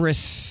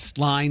vociferous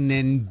line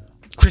than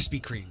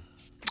Krispy Kreme?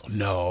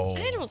 No.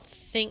 I don't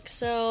think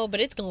so, but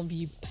it's going to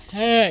be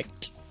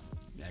packed.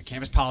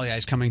 Campus Poly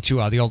Eyes coming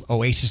to the old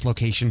Oasis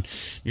location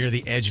near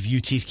the edge of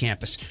UT's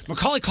campus.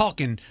 Macaulay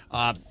Culkin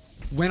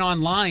went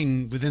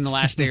online within the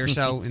last day or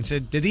so and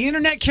said, did the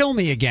internet kill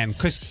me again?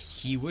 Because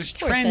he was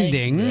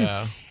trending.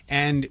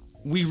 And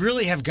we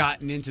really have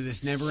gotten into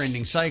this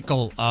never-ending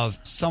cycle of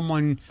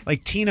someone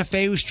like Tina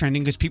Fey was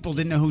trending because people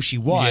didn't know who she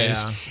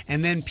was. Yeah.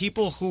 And then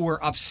people who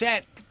were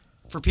upset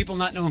for people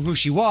not knowing who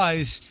she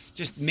was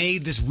just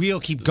made this wheel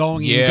keep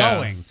going and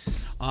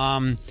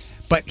going.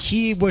 But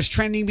he was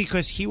trending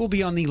because he will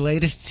be on the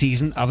latest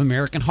season of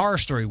American Horror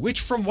Story,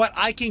 which from what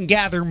I can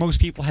gather,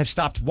 most people have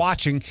stopped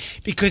watching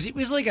because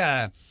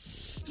I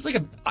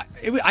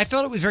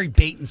felt it was very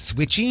bait and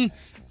switchy.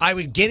 I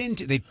would get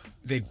into, they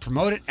they'd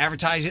promote it,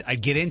 advertise it.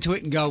 I'd get into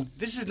it and go,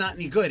 this is not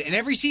any good. And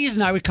every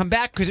season I would come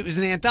back because it was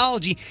an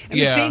anthology, and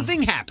the same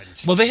thing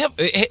happened. Well,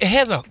 it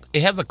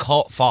has a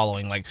cult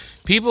following. Like,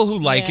 people who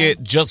like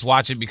it just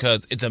watch it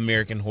because it's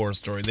American Horror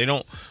Story. They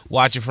don't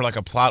watch it for like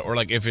a plot or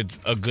like if it's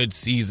a good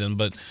season.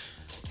 But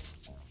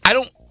I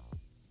don't.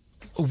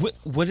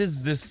 What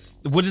is this?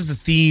 What is the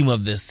theme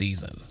of this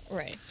season?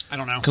 Right. I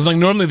don't know. Because like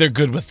normally they're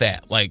good with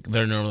that. Like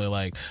they're normally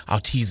like, I'll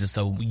tease this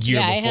a year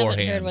beforehand. I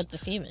haven't heard what the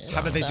theme is. How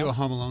about they do a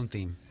Home Alone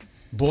theme?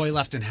 Boy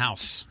left in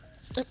house.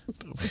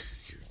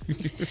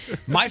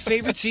 My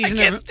favorite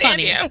season.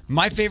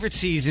 My favorite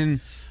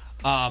season.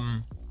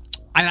 And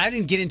I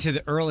didn't get into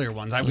the earlier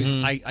ones.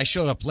 I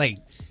showed up late,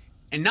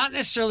 and not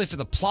necessarily for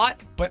the plot,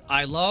 but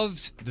I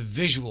loved the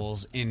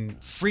visuals in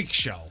Freak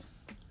Show.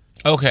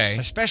 Okay.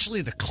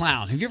 Especially the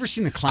clown. Have you ever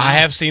seen the clown? I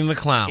have seen the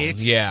clown.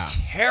 It's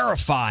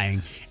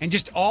terrifying. And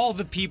just all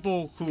the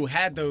people who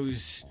had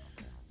those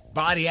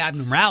body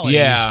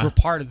abnormalities were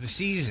part of the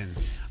season.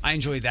 I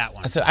enjoyed that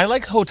one. I said, I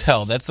like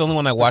Hotel. That's the only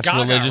one I watched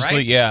religiously.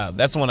 Right? Yeah,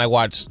 that's the one I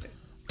watched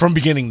from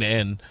beginning to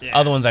end. Yeah.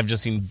 Other ones I've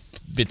just seen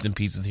bits and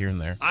pieces here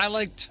and there. I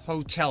liked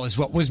Hotel as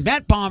well. Was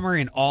Matt Bomber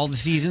in all the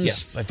seasons?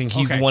 Yes, I think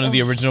he's one of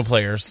the original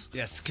players.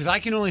 Yes, because I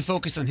can only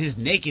focus on his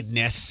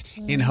nakedness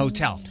in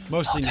Hotel.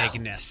 Mostly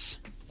nakedness.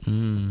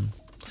 And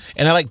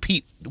I like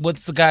Pete.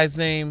 What's the guy's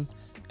name?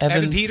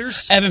 Evan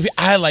Peters?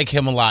 I like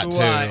him a lot,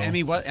 too.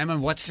 Emma,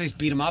 what's his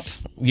beat him up?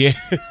 Yeah.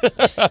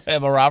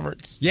 Emma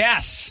Roberts.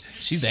 Yes.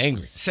 She's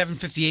angry.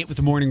 7:58 with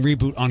the morning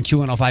reboot on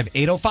Q105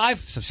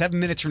 8:05. So 7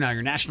 minutes from now,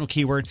 your national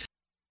keyword.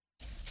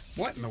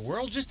 What in the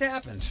world just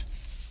happened?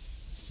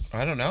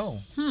 I don't know.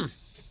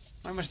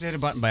 I must have hit a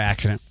button by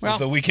accident. Well,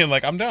 the weekend,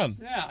 like, I'm done.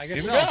 Yeah, I guess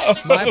Here we so.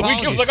 go. My The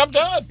weekend was like, I'm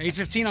done.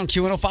 8:15 on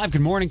Q105.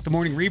 Good morning. The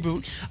morning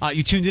reboot.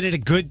 You tuned in at a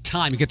good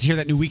time. You get to hear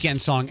that new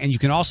weekend song, and you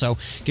can also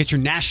get your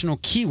national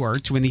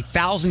keyword to win the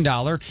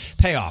 $1,000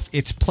 payoff.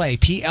 It's play,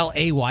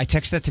 PLAY.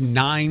 Text that to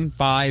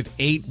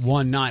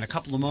 95819. A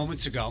couple of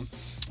moments ago,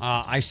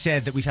 I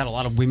said that we've had a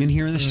lot of women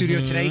here in the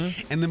studio today,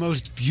 and the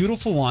most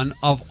beautiful one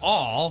of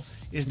all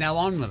is now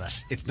on with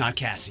us. It's not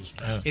Cassie.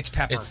 It's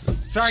Pepper.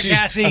 Sorry,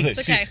 Cassie. It's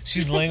okay.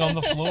 She's laying on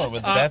the floor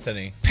with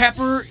Bethany.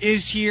 Pepper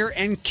is here,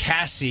 and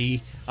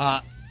Cassie.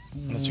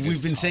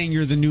 We've been saying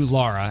you're the new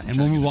Laura, and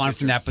we'll move on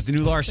from that. But the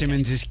new Laura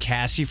Simmons is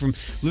Cassie from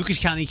Lucas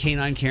County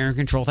Canine Care and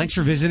Control. Thanks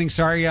for visiting.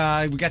 Sorry,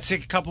 we got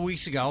sick a couple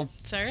weeks ago.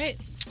 It's all right.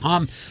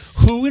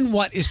 Who and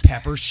what is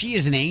Pepper? She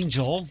is an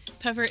angel.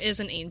 Pepper is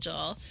an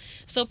angel.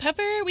 So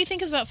Pepper, we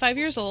think, is about 5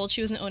 years old.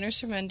 She was an owner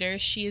surrender.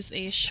 She's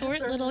a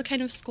short, little,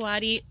 kind of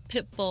squatty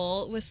pit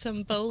bull with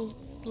some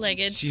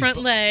bow-legged front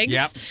legs.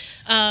 Yep.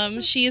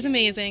 She is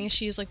amazing.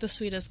 She's like the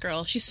sweetest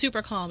girl. She's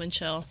super calm and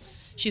chill.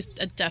 She's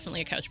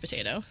definitely a couch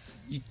potato.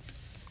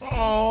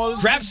 Oh,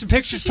 grab some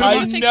pictures.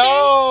 I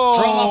know.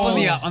 Throw them up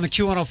on the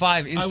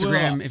Q105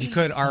 Instagram, if you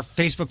could, our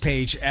Facebook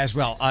page as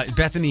well.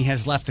 Bethany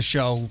has left the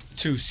show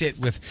to sit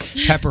with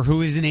Pepper,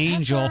 who is an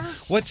angel.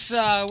 What's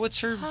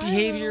her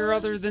behavior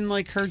other than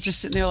like her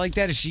just sitting there like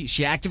that? Is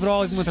she active at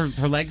all, even with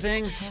her leg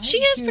thing? She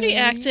is pretty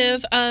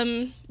active.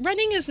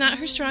 Running is not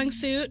her strong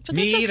suit, but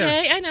that's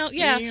okay. I know.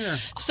 Yeah. Me either.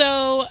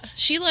 So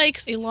she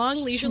likes a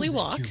long leisurely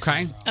walk.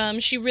 Okay.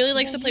 She really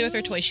likes to play with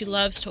her toys. She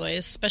loves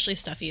toys, especially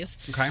stuffies.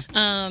 Okay.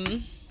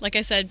 Like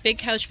I said, big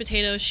couch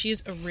potato.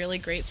 She's a really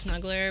great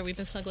snuggler. We've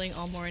been snuggling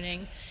all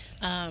morning.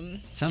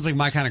 Sounds like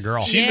my kind of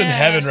girl. She's in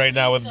heaven right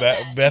now with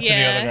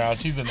Bethany on the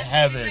ground. She's in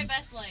heaven. My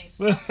best life.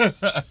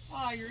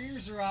 Oh, your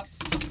ears are up.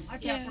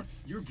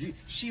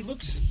 She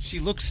looks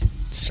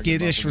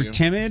skittish or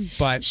timid,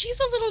 but she's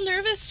a little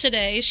nervous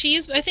today.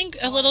 She's, I think,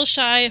 a little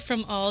shy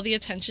from all the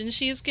attention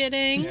she's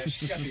getting. Yeah,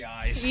 she's got the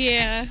eyes.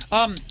 Yeah.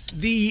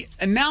 The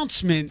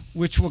announcement,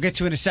 which we'll get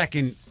to in a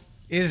second,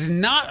 is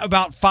not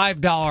about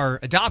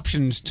 $5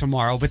 adoptions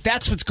tomorrow, but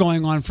that's what's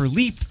going on for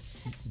Leap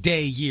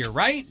Day year,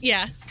 right?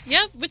 Yeah.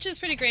 Yeah, which is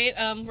pretty great.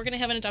 We're going to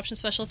have an adoption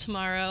special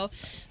tomorrow.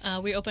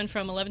 We open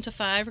from 11 to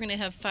 5. We're going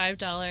to have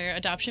 $5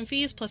 adoption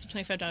fees plus a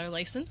 $25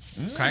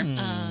 license. Okay.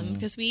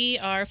 Because we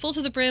are full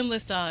to the brim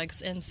with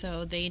dogs, and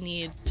so they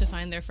need to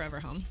find their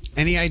forever home.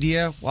 Any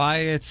idea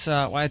why it's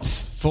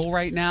full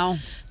right now?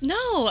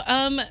 No.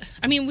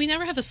 I mean, we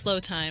never have a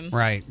slow time.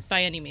 Right.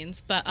 By any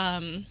means. But,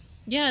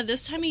 yeah,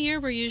 this time of year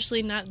we're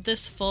usually not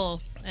this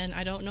full, and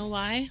I don't know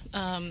why.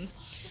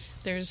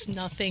 There's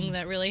nothing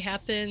that really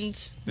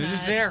happened. They're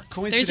just there.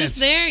 Coincidence. They're just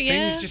there,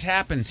 yeah. Things just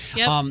happen.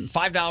 Yep.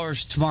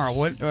 $5 tomorrow.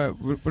 What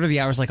are the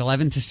hours, like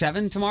 11 to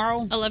 7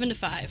 tomorrow? 11 to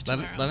 5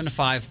 tomorrow. 11 to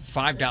 5,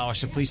 $5.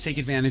 So please take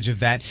advantage of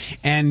that.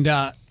 And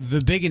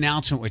the big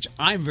announcement, which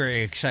I'm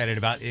very excited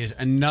about, is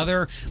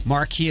another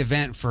marquee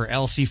event for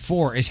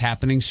LC4 is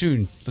happening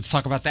soon. Let's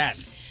talk about that.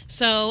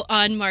 So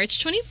on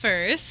March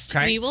 21st,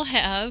 okay, we will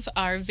have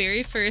our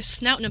very first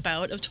Snout and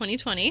About of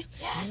 2020.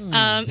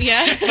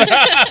 Yeah.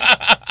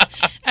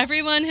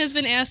 Everyone has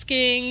been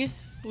asking.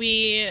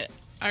 We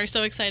are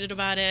so excited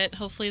about it.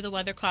 Hopefully the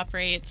weather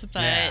cooperates,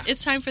 but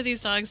it's time for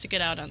these dogs to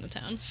get out on the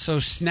town. So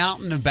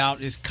Snout and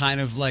About is kind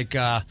of like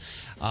a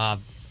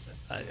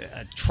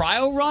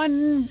trial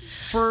run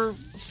for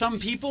some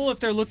people if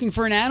they're looking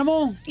for an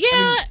animal?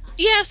 Yeah,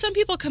 Yeah, some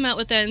people come out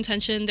with that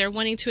intention. They're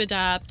wanting to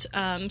adopt,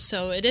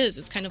 so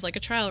it's kind of like a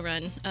trial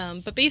run.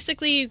 But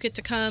basically, you get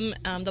to come,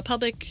 the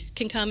public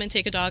can come and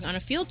take a dog on a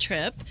field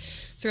trip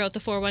throughout the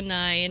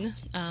 419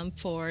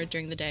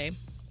 during the day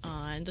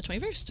on the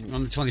 21st.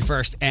 On the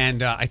 21st.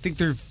 And I think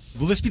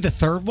will this be the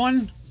third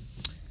one?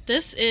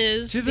 This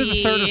is It's either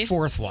the third or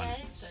fourth one.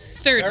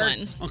 Third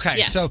one. Okay,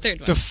 yes, so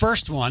third one. the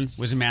first one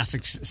was a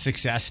massive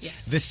success.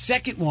 Yes. The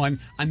second one,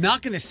 I'm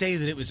not going to say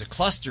that it was a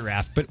cluster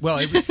F, but,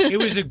 it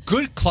was a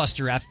good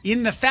cluster F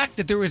in the fact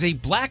that there was a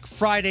Black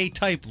Friday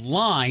type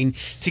line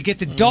to get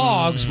the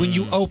dogs when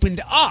you opened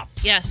up.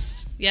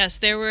 Yes,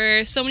 there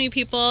were so many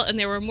people, and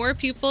there were more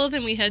people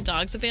than we had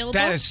dogs available.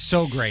 That is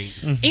so great.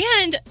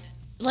 And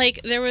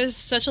there was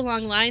such a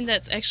long line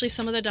that actually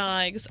some of the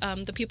dogs,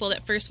 the people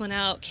that first went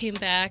out came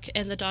back,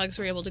 and the dogs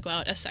were able to go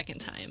out a second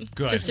time.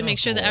 Good. Just to make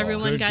sure that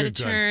everyone got a Good.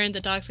 turn. The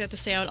dogs got to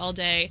stay out all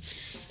day.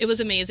 It was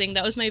amazing.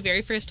 That was my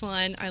very first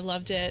one. I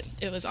loved it.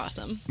 It was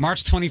awesome.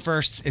 March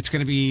 21st, it's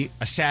going to be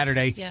a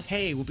Saturday. Yes.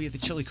 Hey, we'll be at the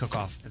chili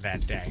cook-off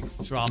that day,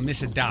 so I'll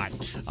miss a dot.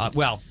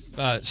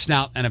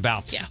 Snout and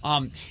about. Yeah.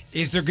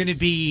 Is there going to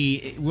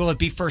be, will it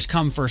be first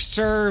come, first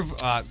serve,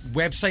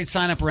 website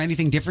sign up or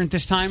anything different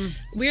this time?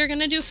 We're going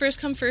to do first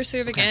come, first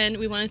serve again.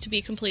 We want it to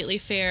be completely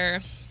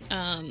fair.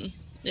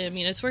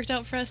 It's worked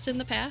out for us in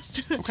the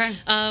past. Okay.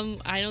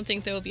 I don't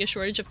think there will be a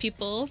shortage of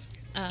people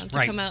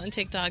to come out and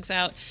take dogs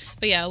out.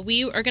 But yeah,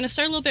 we are going to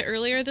start a little bit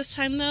earlier this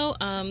time, though.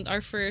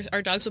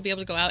 Our dogs will be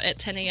able to go out at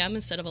 10 a.m.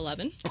 instead of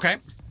 11. Okay.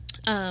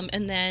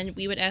 And then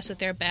we would ask that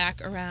they're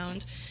back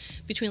around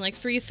between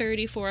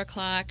 3:30, 4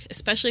 o'clock,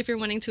 especially if you're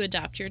wanting to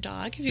adopt your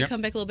dog. If you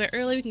come back a little bit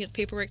early, we can get the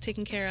paperwork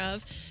taken care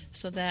of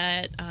so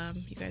that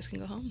you guys can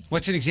go home.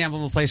 What's an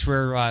example of a place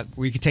where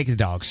you could take the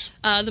dogs?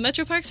 The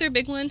Metro Parks are a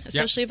big one,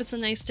 especially if it's a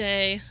nice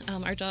day.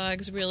 Our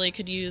dogs really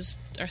could use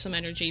some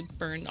energy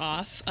burned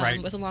off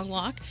with a long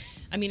walk.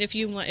 If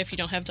you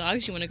don't have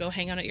dogs, you want to go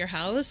hang out at your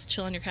house,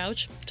 chill on your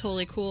couch,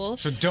 totally cool.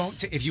 So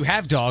if you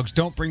have dogs,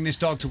 don't bring this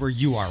dog to where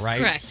you are, right?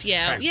 Correct,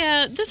 yeah. Okay.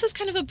 Yeah, this is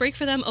kind of a break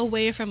for them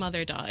away from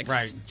other dogs.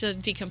 Right. To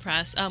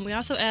decompress. We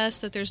also ask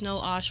that there's no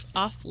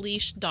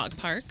off-leash dog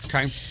parks.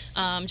 Okay.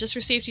 Just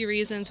for safety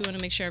reasons, we want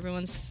to make sure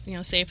everyone's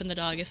safe and the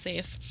dog is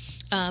safe.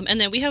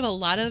 And then we have a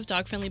lot of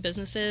dog-friendly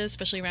businesses,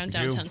 especially around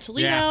downtown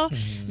Toledo. Yeah.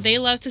 They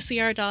love to see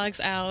our dogs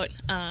out.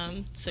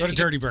 Go to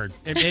Dirty Bird.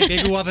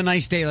 Maybe we'll have a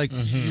nice day like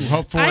you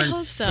hope for. I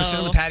hope so. Go sit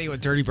on the patio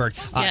at Dirty Bird.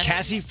 Yes.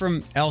 Cassie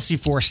from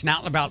LC4,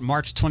 snouting about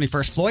March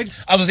 21st. Floyd?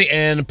 Obviously,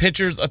 and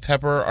pictures of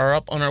Pepper are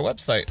up on our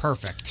website.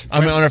 Perfect.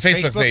 On our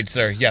Facebook page,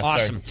 sir. Yes,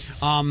 awesome.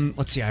 Sir.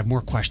 Let's see. I have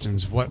more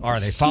questions. What are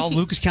they? Follow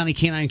Lucas County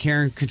Canine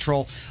Care and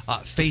Control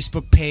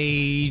Facebook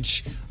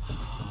page.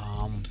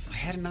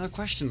 I had another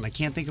question. I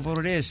can't think of what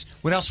it is.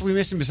 What else are we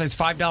missing besides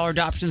 $5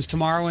 adoptions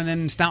tomorrow and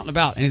then snouting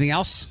about? Anything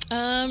else?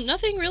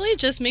 Nothing really.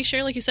 Just make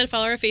sure, like you said,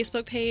 follow our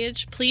Facebook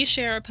page. Please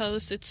share our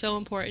posts. It's so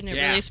important. It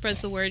really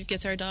spreads the word,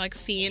 gets our dogs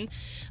seen.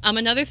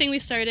 Another thing we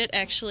started,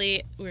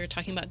 actually, we were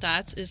talking about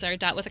DOTS, is our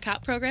Dot with a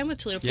Cop program with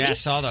Toledo Police. Yeah, I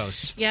saw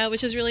those. Yeah,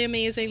 which is really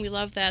amazing. We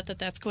love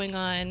that's going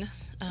on.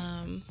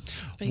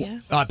 But yeah.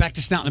 Back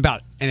to snouting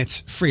about, and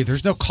it's free.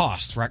 There's no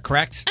cost, right?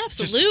 Correct?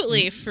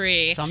 Absolutely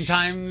free.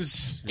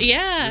 Sometimes.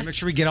 Yeah. Make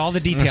sure we get all the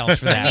details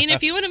for that.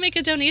 If you want to make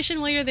a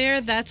donation while you're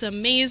there, that's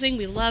amazing.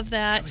 We love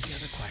that. That was the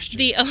other question.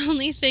 The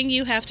only thing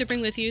you have to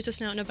bring with you to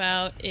snouting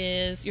about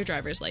is your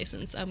driver's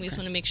license. We just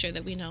want to make sure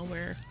that we know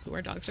who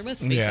our dogs are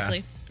with, basically.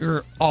 Yeah.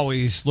 You're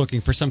always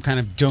looking for some kind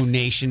of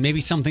donation,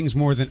 maybe some things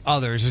more than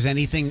others. Is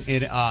anything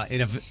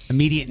of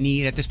immediate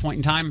need at this point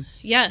in time?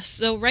 Yes.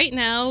 So right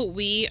now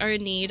we are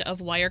in need of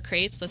wire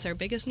crates. That's our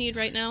biggest need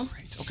right now.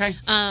 Okay.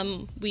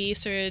 We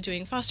started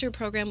doing foster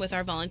program with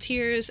our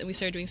volunteers, and we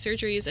started doing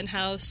surgeries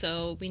in-house,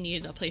 so we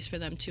needed a place for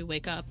them to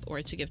wake up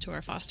or to give to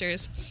our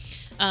fosters.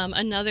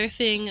 Another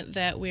thing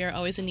that we are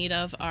always in need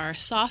of are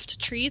soft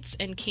treats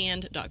and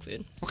canned dog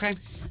food. Okay.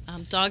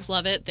 Dogs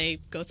love it. They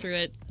go through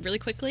it really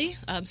quickly.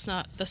 It's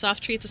not the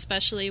soft treats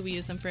especially. We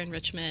use them for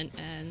enrichment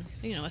and,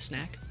 a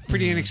snack.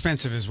 Pretty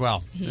inexpensive as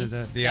well.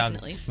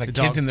 Definitely. Like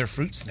kids and their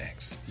fruit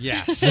snacks.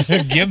 Yes.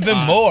 Give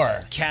them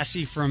more.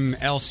 Cassie from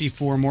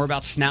LC4, more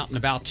about snouting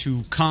about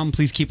to come.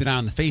 Please keep an eye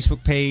on the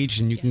Facebook page,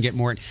 and you can get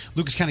more at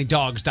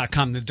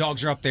lucascountydogs.com. The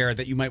dogs are up there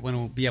that you might want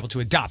to be able to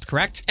adopt,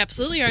 correct?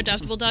 Absolutely. Our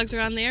adoptable dogs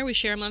are on there. We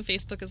share them on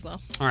Facebook as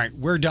well. All right,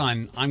 we're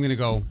done. I'm going to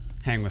go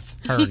hang with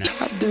her now.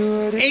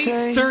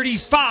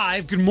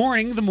 8:35. Good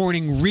morning. The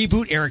Morning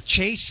Reboot. Eric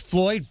Chase,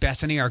 Floyd,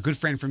 Bethany, our good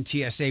friend from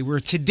TSA. Where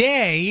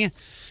today,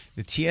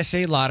 the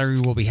TSA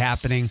lottery will be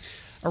happening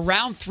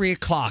around 3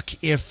 o'clock.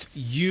 If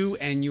you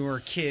and your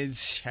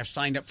kids have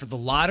signed up for the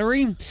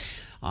lottery,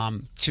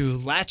 to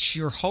latch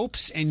your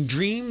hopes and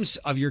dreams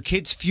of your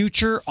kids'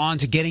 future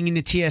onto getting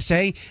into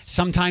TSA,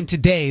 sometime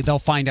today they'll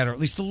find out, or at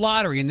least the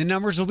lottery, and the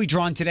numbers will be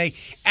drawn today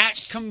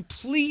at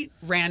complete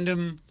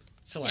random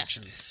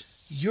selections.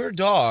 Your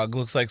dog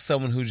looks like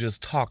someone who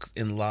just talks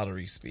in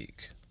lottery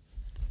speak.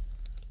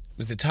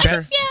 Is it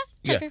Tucker?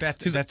 Tucker.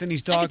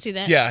 Bethany's I dog. could see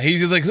that. Yeah,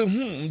 he's like,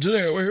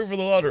 today we're here for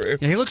the lottery.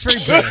 Yeah, he looks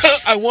very British.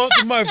 I want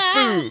my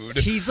food.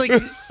 He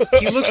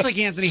looks like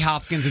Anthony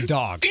Hopkins of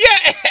dogs.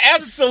 Yeah,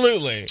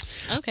 absolutely.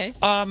 Okay.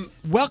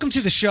 Welcome to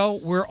the show.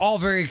 We're all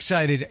very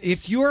excited.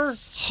 If you're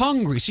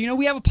hungry, so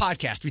we have a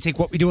podcast. We take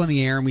what we do on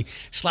the air and we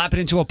slap it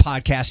into a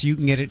podcast so you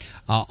can get it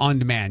on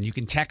demand. You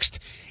can text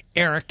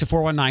Eric to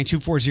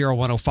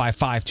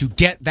 419-240-1055 to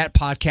get that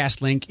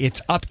podcast link.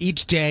 It's up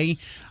each day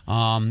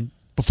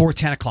before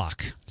 10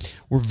 o'clock.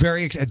 We're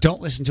very excited.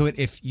 Don't listen to it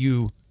if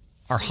you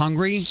are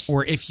hungry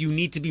or if you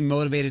need to be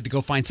motivated to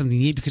go find something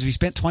to eat, because we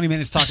spent 20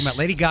 minutes talking about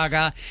Lady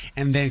Gaga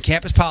and then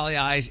Campus Poly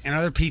Eyes and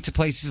other pizza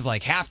places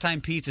like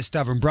Halftime Pizza,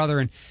 Stubborn Brother,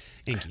 and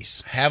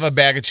Inky's. Have a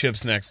bag of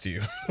chips next to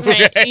you.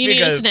 Right. You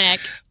need a snack.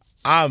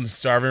 I'm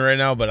starving right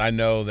now, but I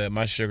know that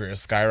my sugar is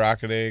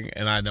skyrocketing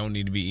and I don't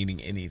need to be eating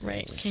anything.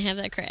 Right. Can't have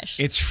that crash.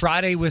 It's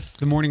Friday with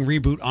the morning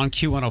reboot on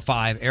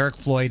Q105. Eric,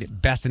 Floyd,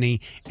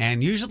 Bethany,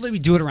 and usually we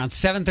do it around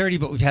 7:30,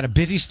 but we've had a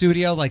busy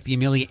studio like the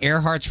Amelia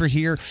Earharts were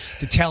here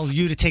to tell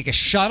you to take a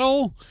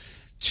shuttle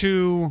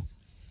to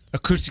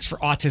Acoustics for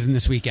Autism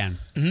this weekend.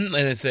 Mm-hmm.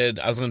 And it said,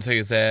 I was going to tell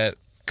you, it's at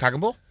Cock and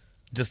Bull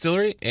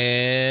Distillery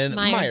and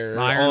Meyer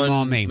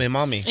on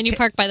Maumee. And you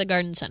park by the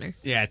garden center.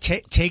 Yeah,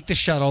 take the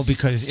shuttle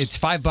because it's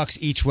 $5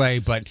 each way,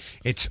 but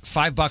it's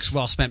 $5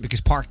 well spent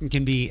because parking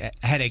can be a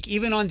headache,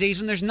 even on days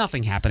when there's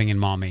nothing happening in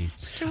Maumee.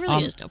 There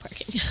really is no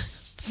parking.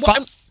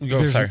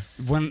 Sorry.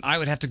 When I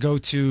would have to go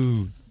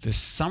to the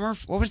summer,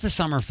 what was the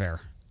summer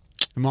fair?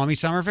 The Maumee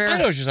Summer Fair? I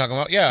know what you're talking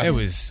about. Yeah. It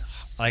was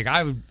like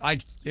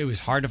it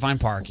was hard to find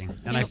parking.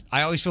 And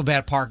I always feel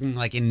bad parking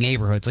like in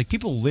neighborhoods. Like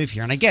people live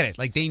here and I get it.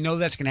 Like they know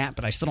that's going to happen,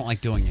 but I still don't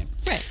like doing it.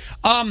 Right.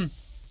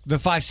 The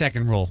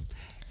 5-second rule.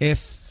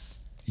 If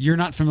you're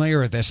not familiar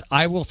with this,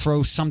 I will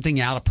throw something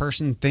out, a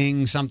person,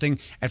 thing, something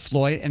at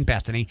Floyd and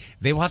Bethany.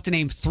 They will have to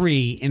name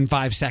 3 in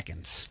 5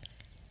 seconds.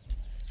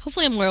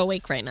 Hopefully I'm more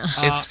awake right now.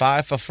 It's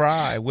 5 for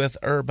Fry with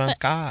Urban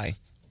Sky.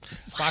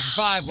 5 for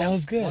 5. That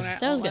was good.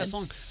 That was good.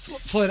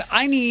 Floyd,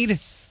 I need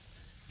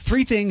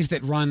 3 things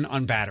that run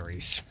on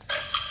batteries.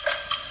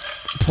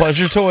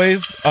 Pleasure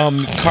toys,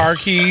 car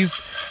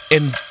keys,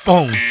 and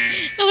phones.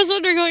 I was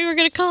wondering what you were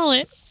going to call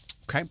it.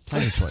 Okay,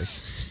 pleasure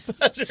toys.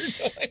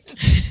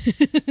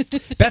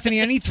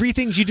 Bethany, I need 3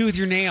 things you do with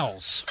your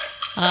nails.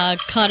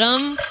 Cut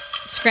them,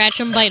 scratch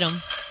them, bite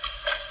them.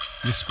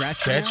 You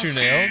scratch your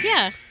nails?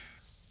 Yeah.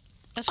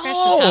 I scratch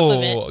the top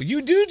of it. Oh,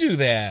 you do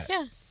that.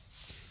 Yeah.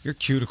 Your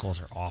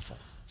cuticles are awful.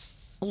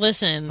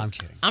 Listen. I'm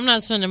kidding. I'm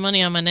not spending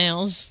money on my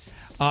nails.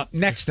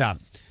 Next up.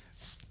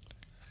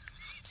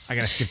 I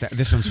got to skip that.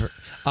 This one's for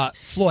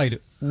Floyd.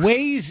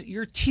 Ways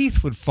your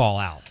teeth would fall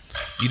out.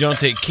 You don't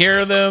take care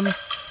of them.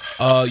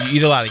 You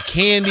eat a lot of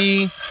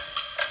candy.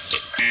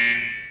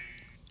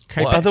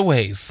 Okay, what other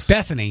ways?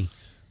 Bethany.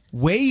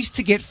 Ways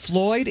to get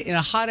Floyd in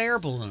a hot air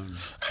balloon.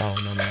 Oh,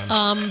 no,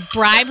 man.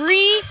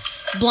 Bribery,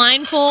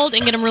 blindfold,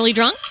 and get him really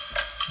drunk.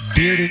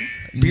 Bearded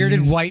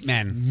white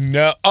men.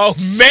 No. Oh,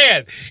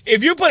 man.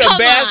 If you put a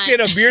basket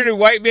of bearded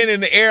white men in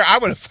the air, I'm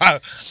going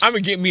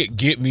to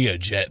get me a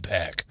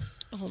jetpack.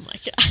 Oh, my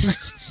God.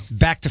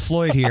 Back to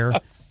Floyd here.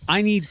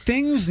 I need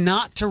things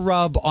not to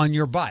rub on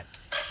your butt.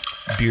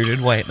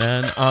 Bearded white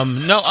man.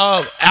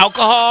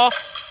 Alcohol,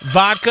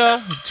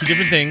 vodka, 2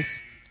 different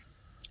things.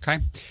 Okay.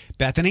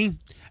 Bethany,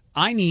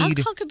 I need...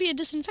 Alcohol could be a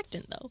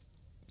disinfectant, though.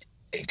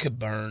 It could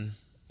burn.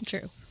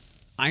 True.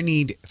 I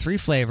need 3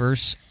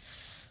 flavors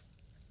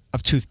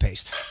of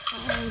toothpaste.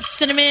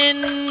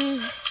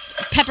 Cinnamon,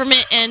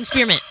 peppermint, and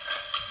spearmint.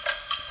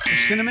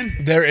 Cinnamon?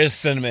 There is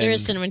cinnamon. There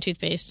is cinnamon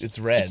toothpaste. It's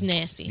red. It's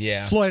nasty.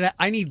 Yeah. Floyd,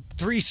 I need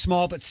 3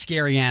 small but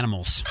scary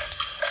animals.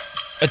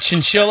 A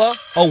chinchilla,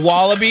 a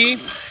wallaby,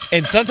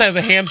 and sometimes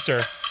a hamster.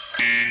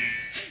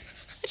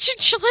 A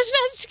chinchilla's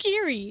not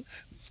scary.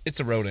 It's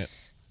a rodent.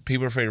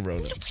 People are afraid of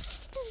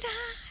rodents.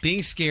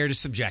 Being scared is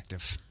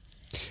subjective.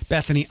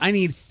 Bethany, I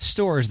need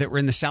stores that were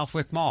in the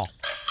Southwick Mall.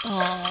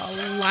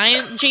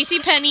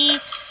 JCPenney,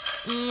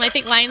 I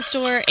think Lion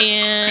Store,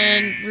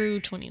 and Rue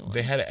 21.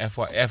 They had a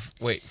FYE.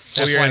 FYE.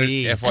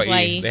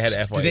 They had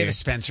a FYE. Did they have a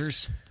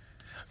Spencer's?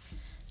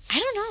 I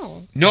don't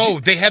know. No,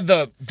 they had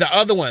the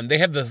other one. They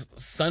had the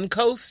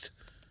Suncoast.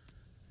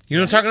 You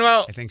know what I'm talking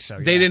about? I think so.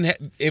 They didn't have...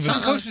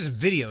 Suncoast was a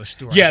video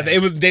store. Yeah, they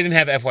didn't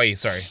have FYE.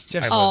 Sorry.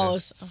 Did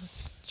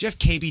you have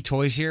KB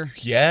Toys here?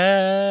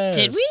 Yes.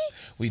 Did we?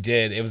 We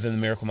did. It was in the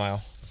Miracle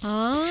Mile.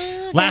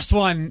 Last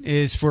one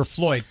is for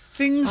Floyd.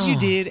 Things you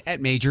did at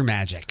Major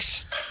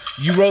Magics.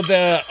 You rode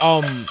the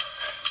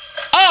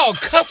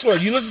cuss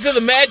word. You listen to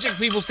the Magic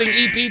people sing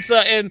 "Eat Pizza"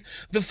 and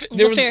the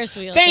Ferris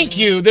wheel. Thank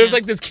you. There's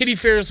like this kiddie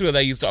Ferris wheel that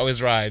I used to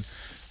always ride.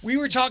 We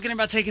were talking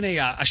about taking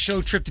a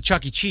show trip to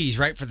Chuck E. Cheese,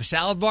 right, for the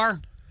salad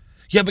bar.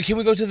 Yeah, but can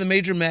we go to the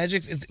Major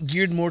Magics? It's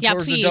geared more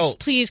towards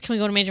adults. Please, can we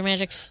go to Major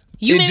Magics?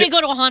 You made me go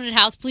to a haunted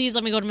house. Please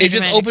let me go to Major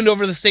Magics. It just opened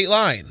over the state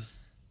line.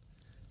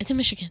 It's in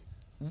Michigan.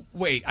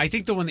 Wait, I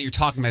think the one that you're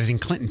talking about is in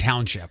Clinton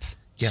Township.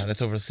 Yeah,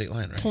 that's over the state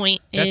line, right?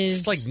 Point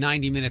is... That's like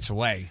 90 minutes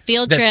away.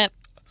 Field trip.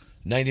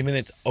 90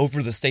 minutes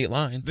over the state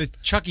line. The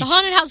Chuck E. The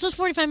haunted house was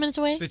 45 minutes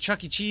away. The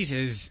Chuck E. Cheese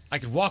is, I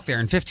could walk there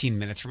in 15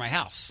 minutes from my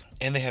house.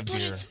 And they have But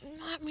beer. it's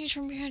not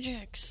Major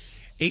Magics.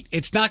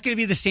 It's not going to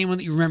be the same one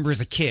that you remember as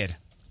a kid.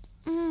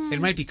 It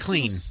might be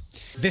clean.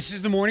 This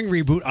is the morning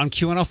reboot on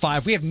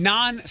Q105. We have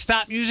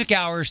non-stop music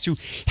hours to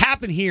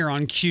happen here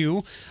on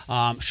Q.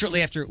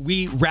 Shortly after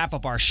we wrap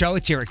up our show,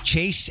 it's Eric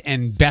Chase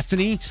and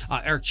Bethany.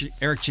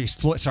 Eric Chase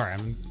Floyd. Sorry,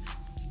 I'm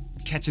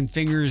catching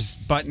fingers,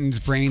 buttons,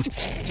 brains.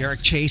 It's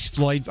Eric Chase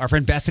Floyd. Our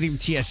friend Bethany from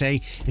TSA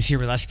is here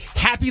with us.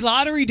 Happy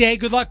Lottery Day.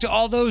 Good luck to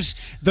all those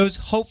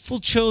hopeful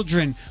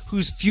children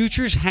whose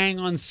futures hang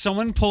on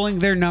someone pulling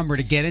their number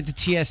to get into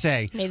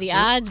TSA. May the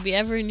odds be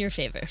ever in your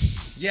favor.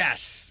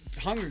 Yes.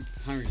 Hunger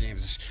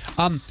Games.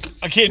 I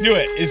can't do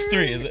it. It's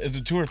 3. Is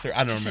it 2 or 3?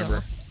 I don't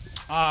remember.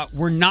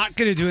 We're not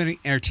going to do any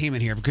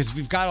entertainment here because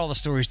we've got all the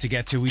stories to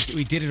get to.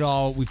 We did it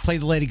all. We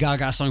played the Lady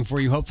Gaga song for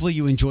you. Hopefully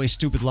you enjoy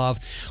Stupid Love.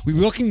 We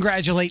will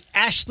congratulate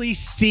Ashley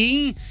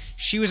C.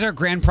 She was our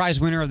grand prize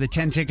winner of the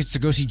 10 tickets to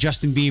go see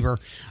Justin Bieber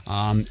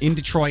in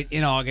Detroit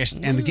in August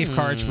and the gift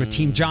cards with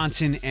Team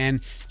Johnson and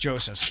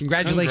Joseph's.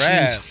 Congratulations,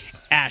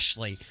 Congrats.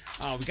 Ashley.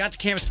 We got to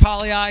Campus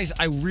Poly Eyes.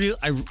 I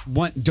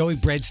want doughy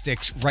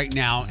breadsticks right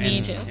now. And,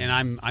 Me too. And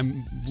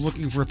I'm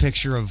looking for a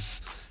picture of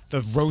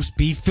the roast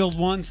beef filled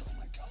ones.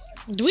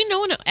 Do we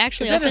know when it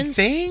actually Is that opens?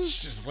 a thing?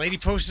 This lady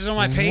posted on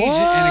my page, What?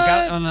 and it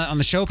got on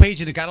the show page,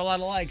 and it got a lot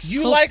of likes.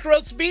 You like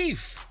roast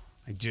beef?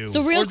 I do.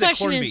 The real Or is it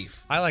question corned is,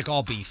 beef? I like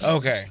all beef.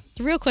 Okay.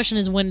 the real question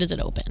is, when does it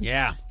open?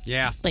 Yeah.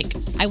 Like,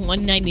 I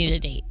need a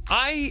date.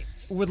 I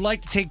would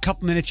like to take a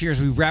couple minutes here as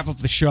we wrap up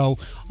the show.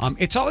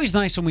 It's always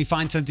nice when we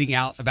find something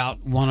out about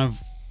one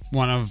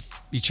of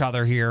each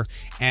other here,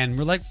 and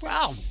we're like,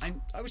 wow,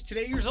 I was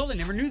today years old. I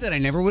never knew that. I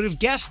never would have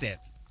guessed it.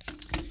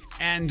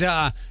 And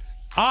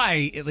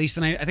I, at least,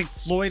 and I think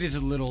Floyd is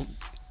a little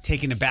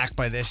taken aback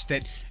by this,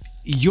 that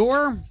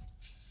your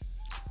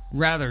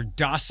rather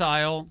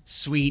docile,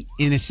 sweet,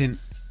 innocent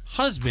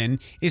husband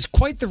is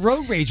quite the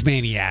road rage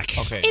maniac.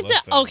 Okay.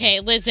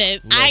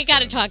 Listen. I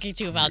gotta talk to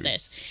you about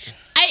this.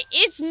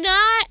 It's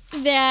not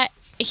that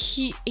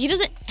he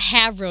doesn't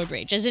have road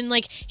rage, as in,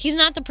 like, he's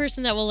not the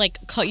person that will, like,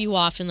 cut you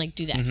off and, like,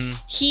 do that. Mm-hmm.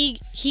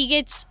 He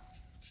gets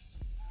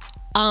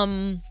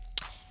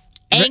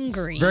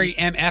angry. Very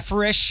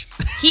MF-ish.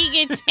 He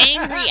gets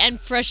angry and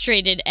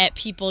frustrated at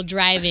people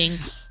driving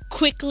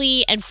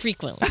quickly and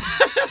frequently.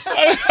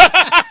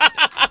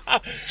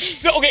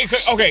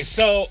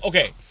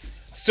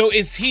 So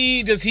does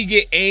he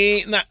get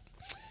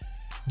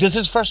does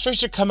his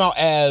frustration come out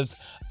as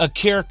a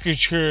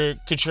caricature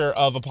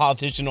of a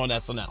politician on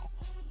SNL?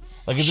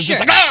 Like, is it just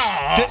Sure.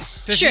 like,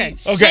 Does Sure. He,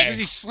 Okay. Does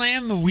he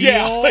slam the wheel?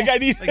 Yeah, like, I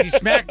need- like he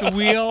smacked the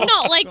wheel?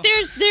 No, like,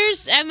 there's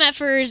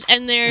MFers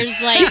and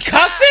there's, like...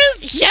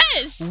 cusses?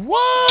 Yes!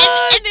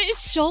 What? And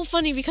it's so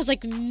funny because,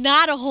 like,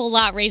 not a whole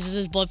lot raises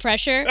his blood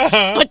pressure.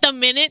 But the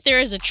minute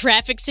there is a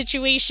traffic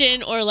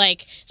situation or,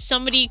 like,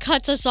 somebody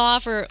cuts us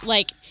off or,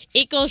 like,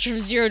 it goes from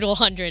 0 to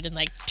 100 in,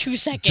 like, 2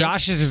 seconds.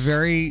 Josh is a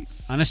very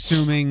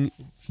unassuming,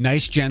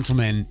 nice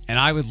gentleman, and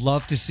I would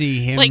love to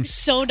see him Like,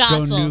 so go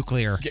docile.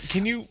 nuclear.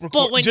 Can you record,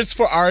 But when- just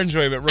for our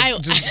enjoyment? I-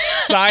 Just I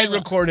side will.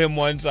 record him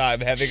one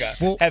time having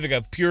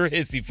a pure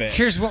hissy fit.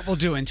 Here's what we'll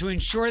do, and to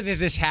ensure that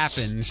this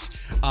happens,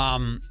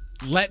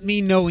 let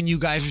me know when you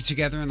guys are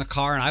together in the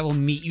car, and I will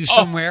meet you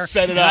somewhere.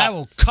 set it and up. I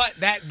will cut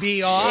that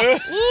bee off.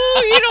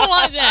 Ooh, you don't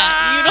want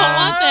that. You don't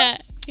want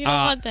that. You don't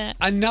want that.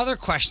 Another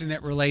question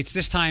that relates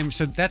this time,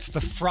 so that's the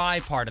Fry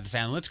part of the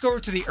family. Let's go over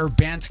to the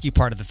Urbanski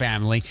part of the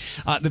family.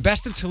 The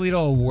Best of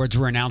Toledo Awards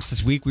were announced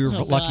this week. We were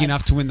lucky God.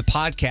 enough to win the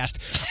podcast.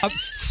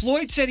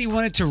 Floyd said he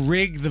wanted to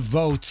rig the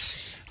votes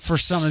for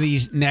some of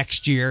these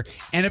next year,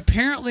 and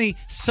apparently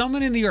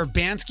someone in the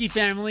Urbanski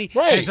family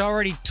has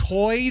already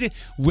toyed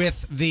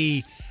with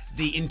the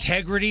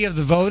integrity of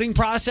the voting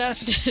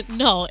process.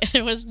 No,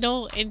 there was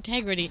no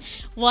integrity.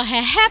 What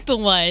had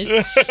happened was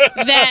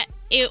that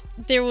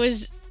there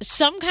was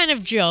some kind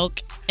of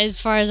joke, as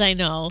far as I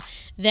know,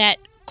 that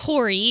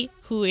Corey,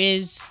 who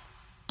is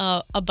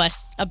a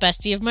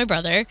bestie of my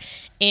brother,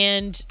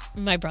 and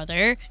my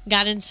brother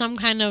got in some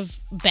kind of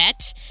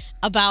bet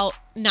about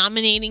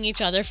nominating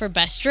each other for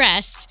best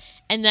dressed,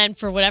 and then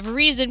for whatever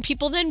reason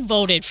people then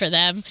voted for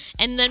them,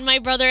 and then my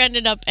brother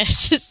ended up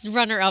as this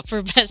runner-up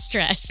for best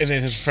dressed. And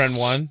then his friend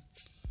won?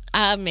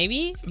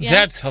 Maybe. Yeah.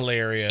 That's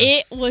hilarious.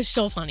 It was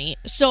so funny.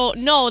 So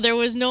no, there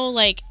was no,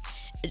 like,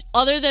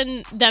 other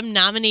than them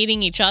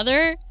nominating each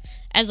other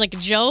as, like, a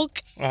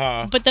joke.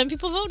 But then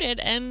people voted,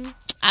 and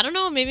I don't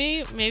know.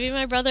 Maybe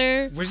my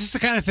brother. Was this the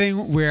kind of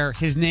thing where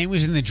his name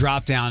was in the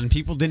drop down and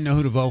people didn't know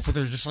who to vote for?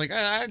 They're just like,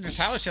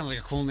 Tyler sounds like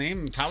a cool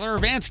name, Tyler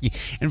Urbanski.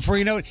 And before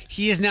you know it,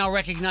 he is now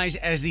recognized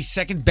as the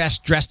second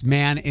best dressed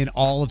man in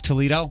all of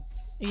Toledo.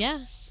 Yeah.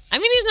 I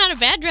mean, he's not a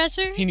bad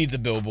dresser. He needs a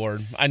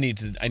billboard. I need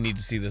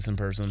to see this in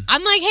person.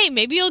 I'm like, hey,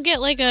 maybe you'll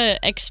get, like, a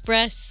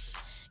Express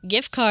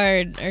gift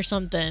card or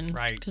something.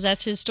 Right. Because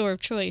that's his store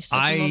of choice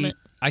at the moment.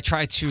 I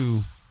try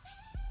to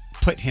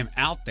put him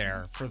out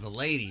there for the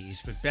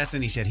ladies, but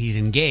Bethany said he's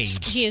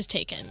engaged. He is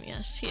taken,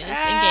 yes. He is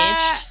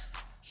engaged.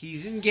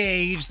 He's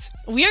engaged.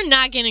 We are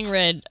not getting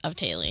rid of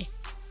Taylor.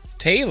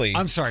 Taylor.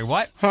 I'm sorry,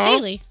 what?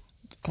 Taylor.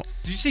 Did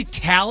you say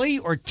Tally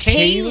or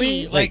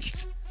Taylor? Like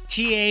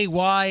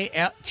Taylay?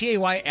 No,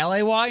 Tayleigh.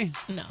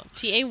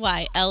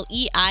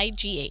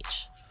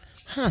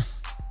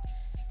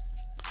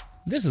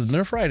 This has been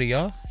a Friday,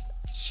 y'all.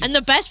 And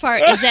the best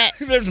part is that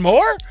There's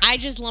more? I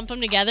just lump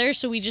them together,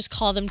 so we just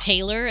call them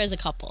Taylor as a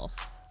couple.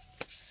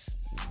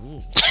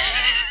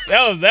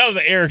 That was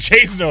an Eric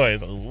Chase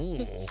noise.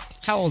 Ooh.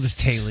 How old is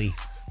Taylor?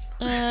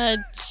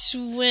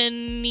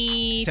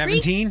 23?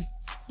 17?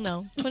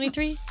 No,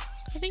 23,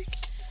 I think.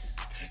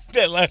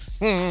 That left.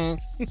 Don't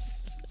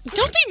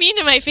be mean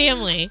to my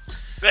family.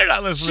 They're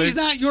not listening. She's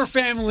not your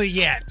family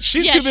yet.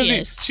 She's Yeah, too she busy.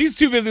 is. She's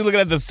too busy looking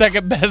at the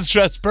second best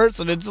dressed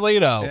person in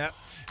Toledo. Yep.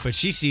 But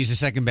she sees the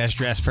second best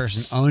dressed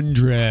person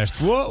undressed.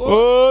 Whoa,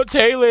 whoa. Oh,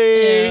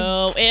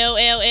 Taylor.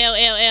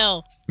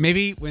 Ew.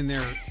 Maybe when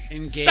they're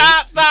engaged.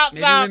 Stop.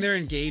 Maybe when they're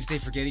engaged, they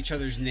forget each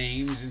other's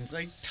names and it's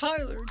like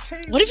Taylor.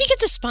 What if he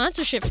gets a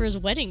sponsorship for his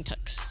wedding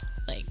tux?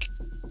 Like,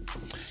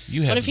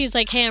 what if he's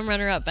like, hey, I'm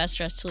runner-up Best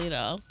Dressed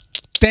Toledo?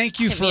 Thank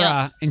you Hit me for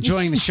up.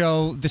 enjoying the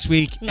show this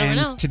week Never and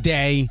know.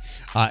 today.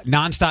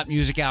 Nonstop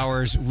Music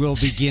Hours will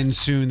begin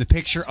soon. The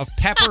picture of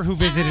Pepper, who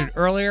visited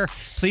earlier,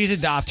 please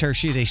adopt her.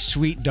 She is a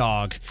sweet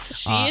dog.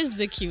 She is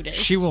the cutest.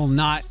 She will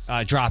not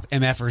drop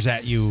MFers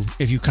at you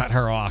if you cut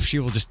her off. She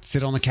will just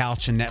sit on the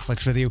couch and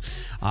Netflix with you.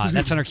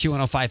 That's on our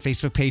Q105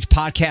 Facebook page.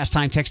 Podcast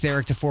time. Text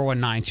Eric to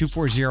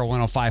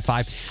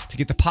 419-240-1055 to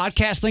get the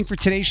podcast link for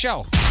today's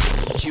show.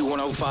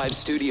 Q105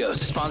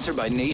 Studios, sponsored by Nation.